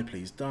 Please die.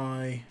 Please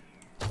die.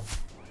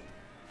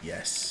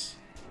 Yes.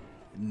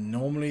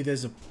 Normally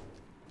there's a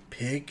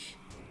pig.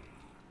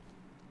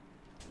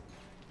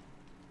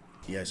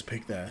 Yeah, there's a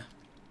pig there.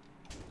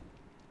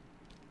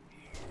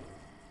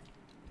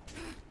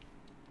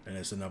 And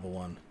there's another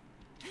one.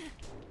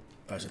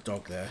 There's a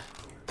dog there.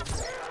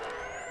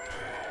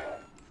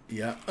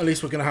 Yeah, at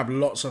least we're going to have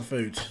lots of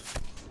food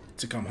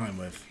to come home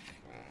with.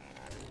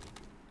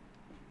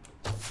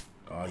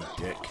 Oh, you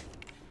dick.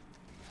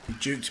 He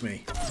juked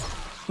me.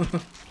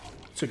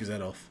 Took his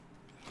head off.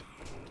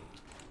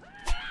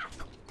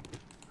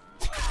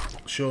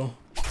 Sure.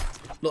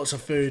 Lots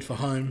of food for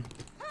home.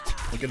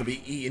 We're going to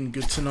be eating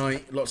good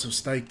tonight. Lots of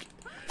steak.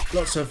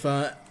 Lots of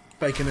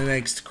bacon and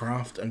eggs to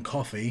craft. And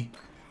coffee.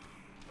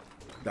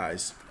 That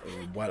is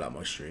well up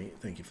my street.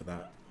 Thank you for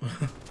that.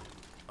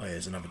 Oh yeah,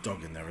 there's another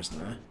dog in there, isn't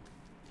there?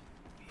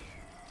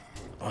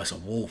 Oh, it's a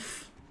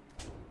wolf.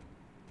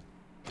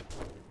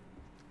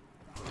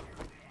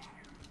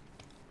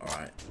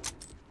 Alright.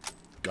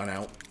 Gun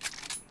out.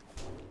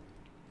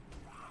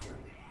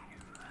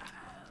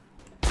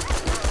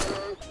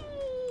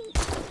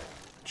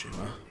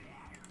 Tumor.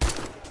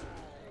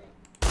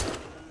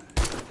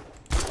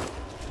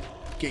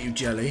 Get you,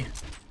 jelly.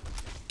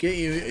 Get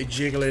you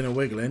jiggling and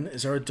wiggling.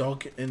 Is there a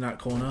dog in that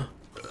corner?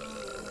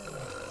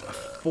 I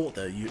thought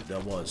there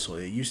was, or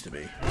there used to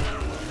be.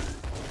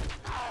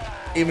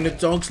 Even the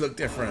dogs look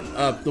different.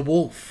 The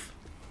wolf.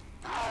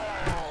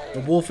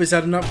 The wolf has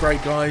had an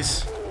upgrade,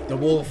 guys. The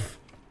wolf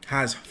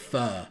has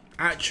fur.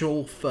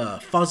 Actual fur.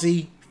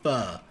 Fuzzy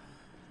fur.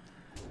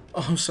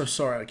 Oh, I'm so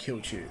sorry I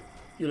killed you.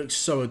 You look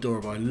so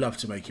adorable. I'd love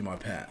to make you my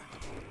pet.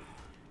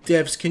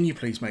 Devs, can you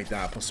please make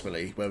that a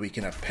possibility where we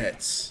can have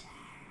pets?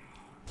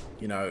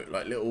 You know,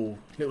 like little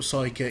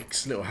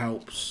sidekicks, little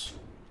helps.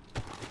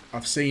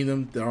 I've seen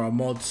them. There are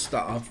mods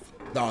that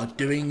are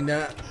doing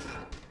that.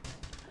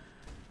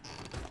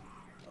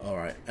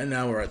 Alright, and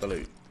now we're at the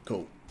loot.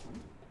 Cool.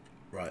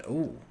 Right,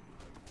 ooh.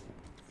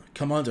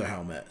 Commando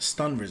helmet,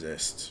 stun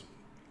resist.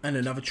 And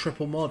another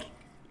triple mod.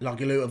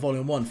 Lucky Looter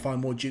Volume 1,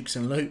 find more dukes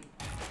and loot.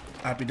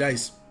 Happy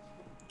days.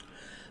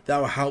 That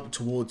will help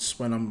towards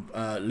when I'm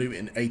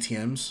looting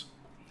ATMs.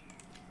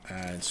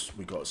 And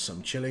we got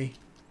some chili.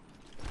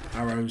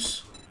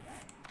 Arrows.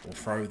 We'll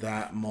throw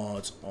that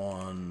mod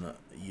on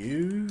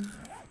you.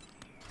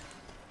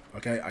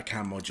 Okay, I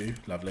can mod you.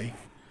 Lovely.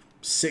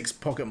 6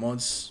 pocket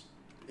mods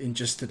in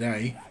just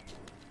today.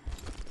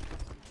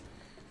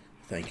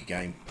 Thank you,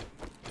 game.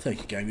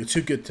 Thank you, game. You're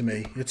too good to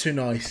me. You're too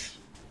nice.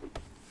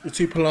 You're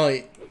too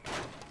polite.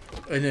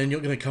 And then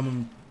you're going to come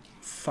and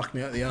fuck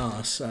me out the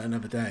arse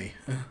another day.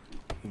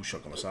 Ooh,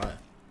 shotgun Messiah.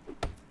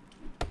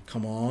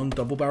 Come on,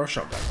 double barrel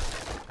shotgun.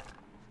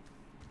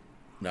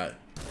 No.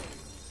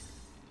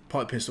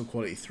 Pipe pistol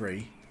quality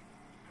 3.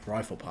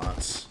 Rifle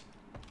parts.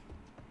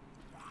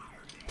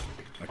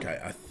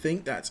 Okay, I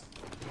think that's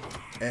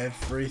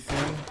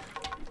everything.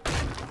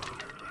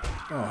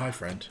 Oh, hi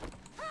friend.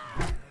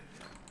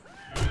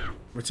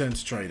 Return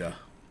to trader.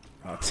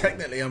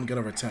 Technically I'm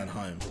going to return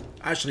home.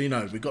 Actually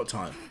no, we've got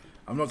time.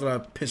 I'm not going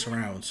to piss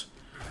around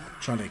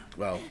trying to,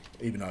 well,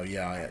 even though,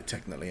 yeah, I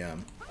technically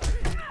am.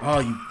 Oh,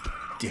 you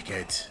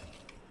dickhead.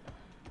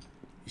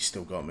 You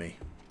still got me.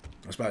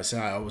 I was about to say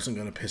I wasn't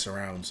going to piss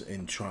around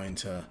in trying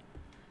to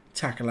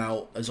tackle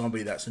out a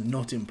zombie that's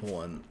not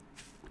important.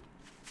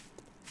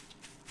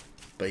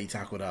 But he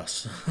tackled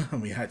us.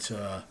 And we had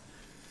to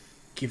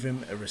give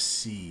him a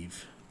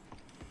receive.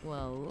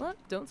 Well,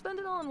 don't spend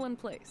it all in one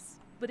place.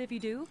 But if you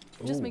do,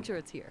 just make sure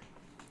it's here.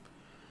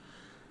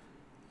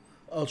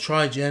 I'll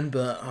try, Jen,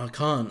 but I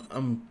can't.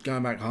 I'm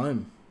going back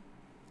home.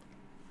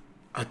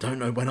 I don't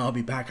know when I'll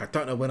be back. I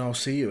don't know when I'll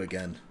see you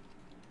again.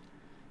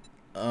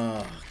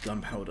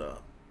 Gunpowder.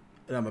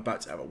 And I'm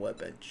about to have a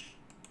workbench.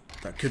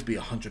 That could be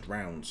 100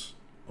 rounds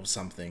of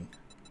something.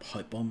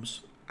 Pipe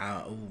bombs.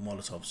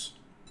 Molotovs.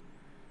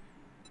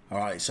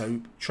 Alright,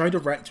 so Trader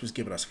Rex was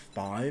giving us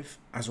 5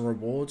 as a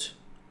reward.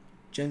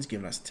 Jen's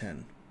giving us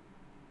 10.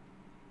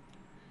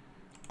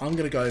 I'm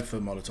going to go for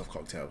Molotov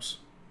cocktails.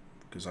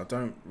 Because I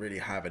don't really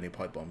have any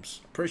pipe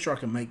bombs. Pretty sure I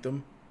can make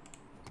them.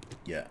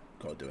 Yeah,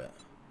 got to do it.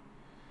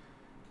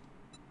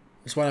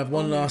 Just want to have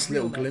one last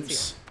little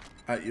glimpse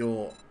at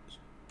your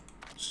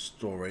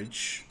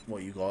storage.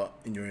 What you got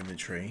in your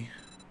inventory.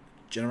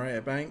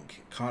 Generator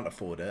bank. Can't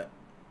afford it.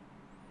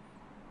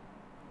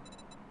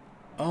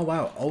 Oh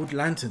wow, old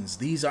lanterns.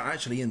 These are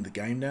actually in the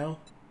game now.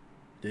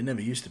 They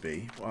never used to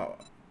be. Wow.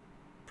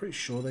 Pretty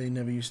sure they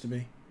never used to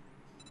be.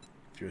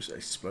 Furious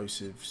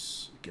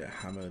explosives. Get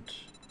hammered.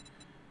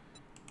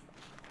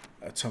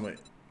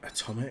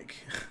 Atomic.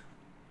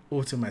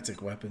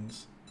 Automatic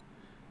weapons.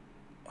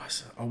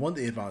 I want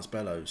the advanced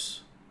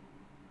bellows.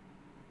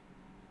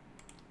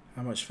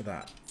 How much for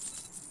that?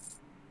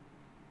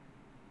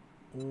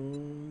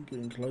 Ooh,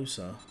 getting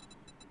closer.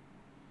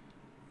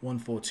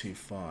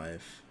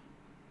 1425.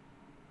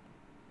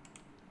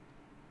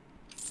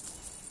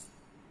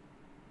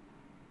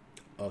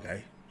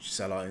 Okay,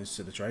 sell items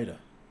to the trader.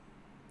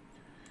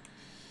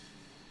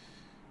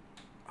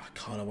 I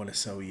kind of want to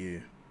sell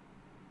you.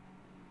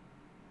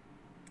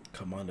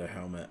 Commando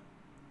helmet.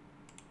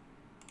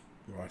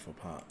 Rifle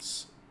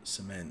parts.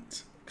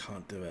 Cement.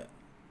 Can't do it.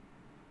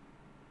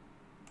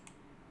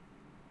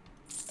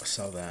 I'll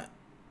sell that.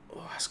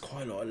 Oh, that's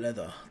quite a lot of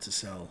leather to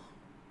sell.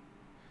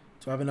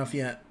 Do I have enough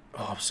yet?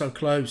 Oh, I'm so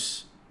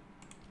close.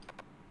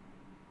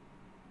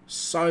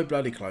 So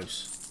bloody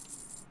close.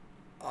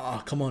 Ah,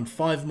 oh, come on,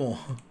 5 more.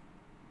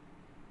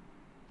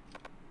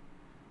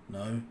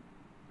 No. You're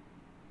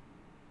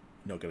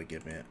not going to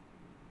give me it.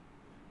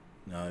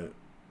 No.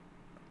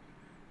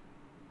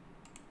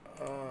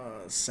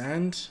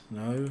 Sand?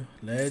 No.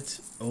 Lead?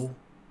 Oh.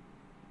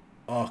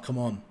 Oh, come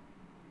on.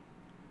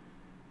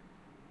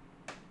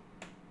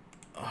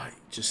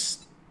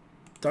 Just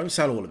don't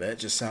sell all of it.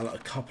 Just sell a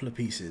couple of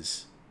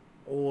pieces.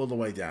 All the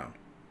way down.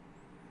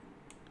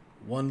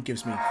 One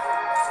gives me...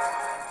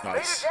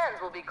 Nice. Trader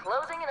Jen's will be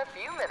closing in a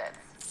few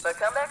minutes. But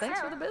come back Thanks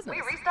soon. for the business.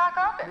 We restock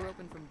often. We're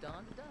open from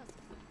dawn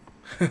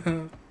to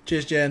dusk.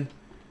 Cheers, Jen.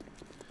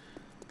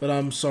 But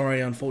I'm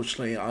sorry,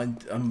 unfortunately, I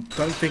don't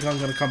think I'm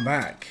going to come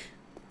back.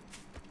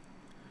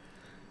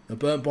 The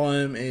burnt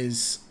biome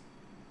is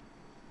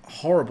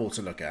horrible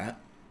to look at.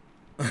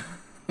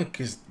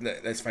 Because,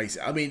 let's face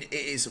it, I mean, it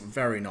is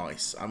very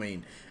nice. I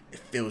mean, it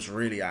feels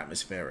really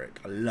atmospheric.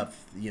 I love,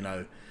 you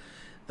know,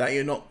 that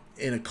you're not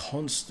in a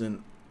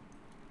constant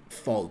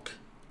fog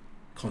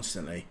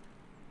constantly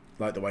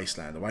like the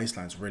Wasteland. The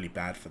Wasteland's really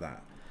bad for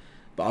that.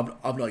 But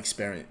I've not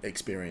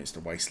experienced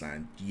the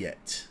Wasteland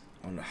yet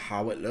on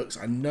how it looks.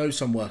 I know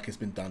some work has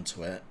been done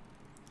to it.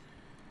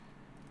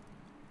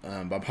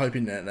 But I'm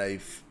hoping that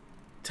they've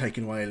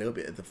taken away a little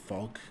bit of the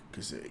fog,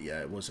 because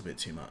yeah, it was a bit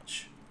too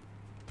much.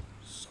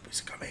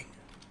 Zombies are coming.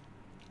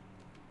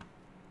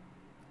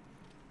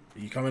 Are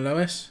you coming,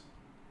 Lois?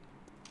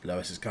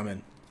 Lois is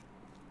coming.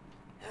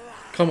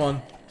 Come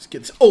on, let's get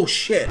this. Oh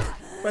shit!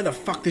 Where the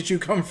fuck did you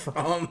come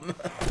from?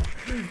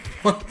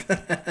 What the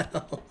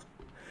hell?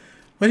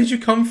 Where did you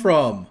come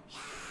from?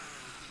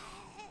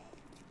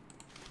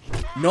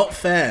 Not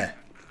fair.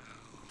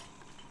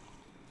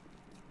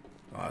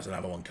 Oh, there's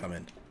another one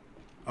coming.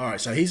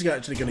 Alright, so he's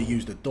actually going to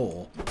use the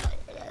door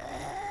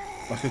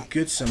like a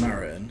good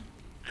Samaritan.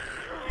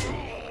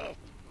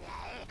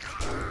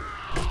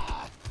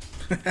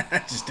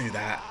 Just do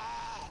that.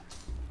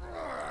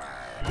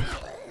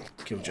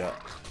 Kill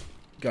Jack.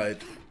 Go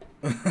ahead.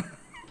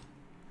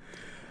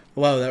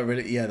 Well, that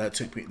really, yeah, that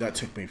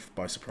took me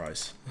by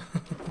surprise.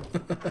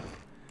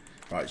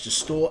 Right, just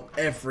store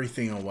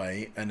everything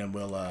away, and then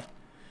we'll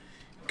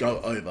go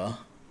over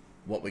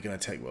what we're going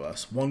to take with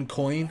us. 1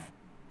 coin.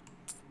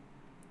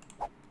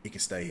 It can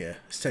stay here.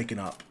 It's taking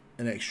up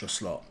an extra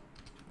slot.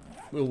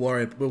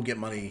 We'll get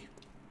money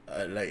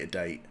at a later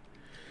date.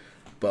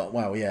 But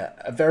wow, yeah,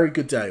 a very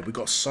good day. We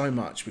got so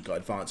much. We got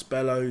advanced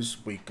bellows.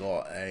 We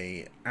got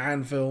a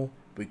anvil.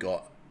 We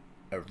got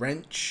a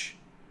wrench.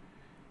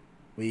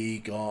 We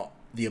got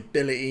the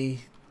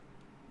ability,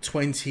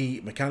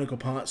 20 mechanical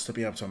parts to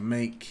be able to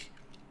make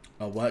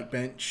a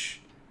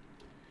workbench.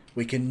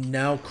 We can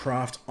now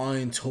craft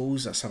iron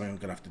tools. That's something I'm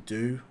gonna have to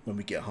do when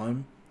we get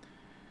home.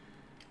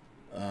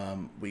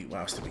 What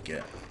else did we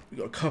get? We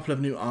got a couple of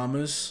new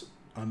armors.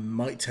 I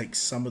might take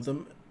some of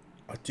them.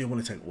 I do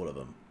want to take all of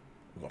them.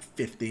 We've got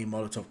 15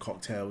 Molotov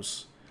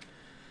cocktails.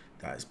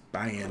 That is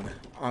banging.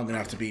 I'm gonna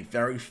have to be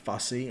very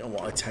fussy on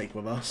what I take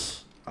with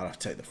us. I'll have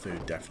to take the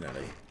food,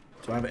 definitely.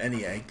 Do I have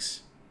any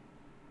eggs?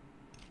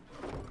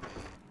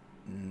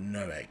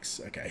 No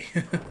eggs. Okay.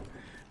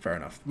 Fair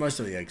enough. Most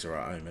of the eggs are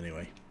at home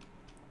anyway.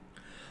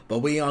 But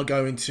we are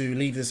going to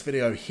leave this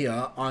video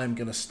here. I'm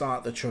going to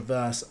start the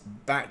traverse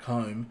back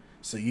home,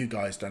 so you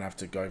guys don't have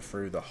to go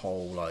through the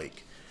whole,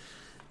 like,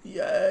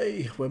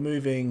 yay, we're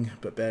moving,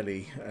 but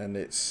barely, and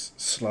it's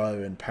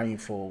slow and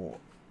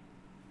painful,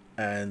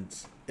 and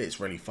it's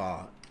really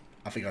far.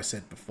 I think I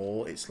said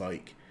before, it's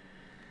like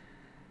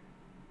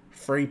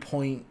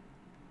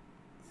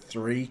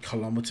 3.3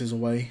 kilometers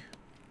away.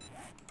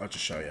 I'll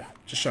just show you.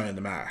 Just showing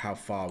the map how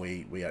far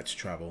we had to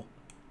travel.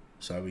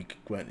 So we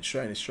went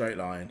straight in a straight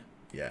line.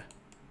 Yeah.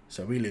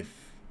 So we live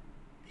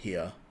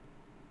here.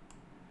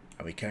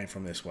 And we came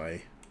from this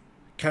way.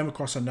 Came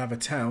across another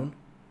town.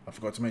 I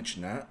forgot to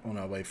mention that on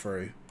our way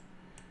through.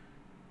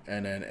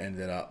 And then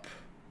ended up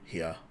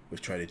here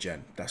with Trader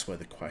Jen. That's where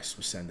the quest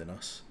was sending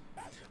us.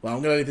 Well,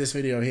 I'm going to leave this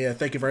video here.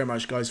 Thank you very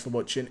much, guys, for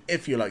watching.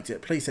 If you liked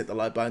it, please hit the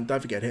like button.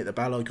 Don't forget to hit the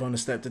bell icon to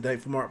stay up to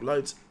date for more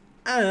uploads.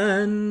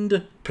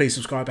 And please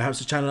subscribe, perhaps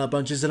the channel up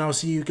bunches. And I'll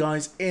see you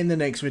guys in the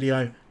next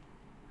video.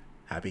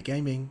 Happy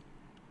gaming.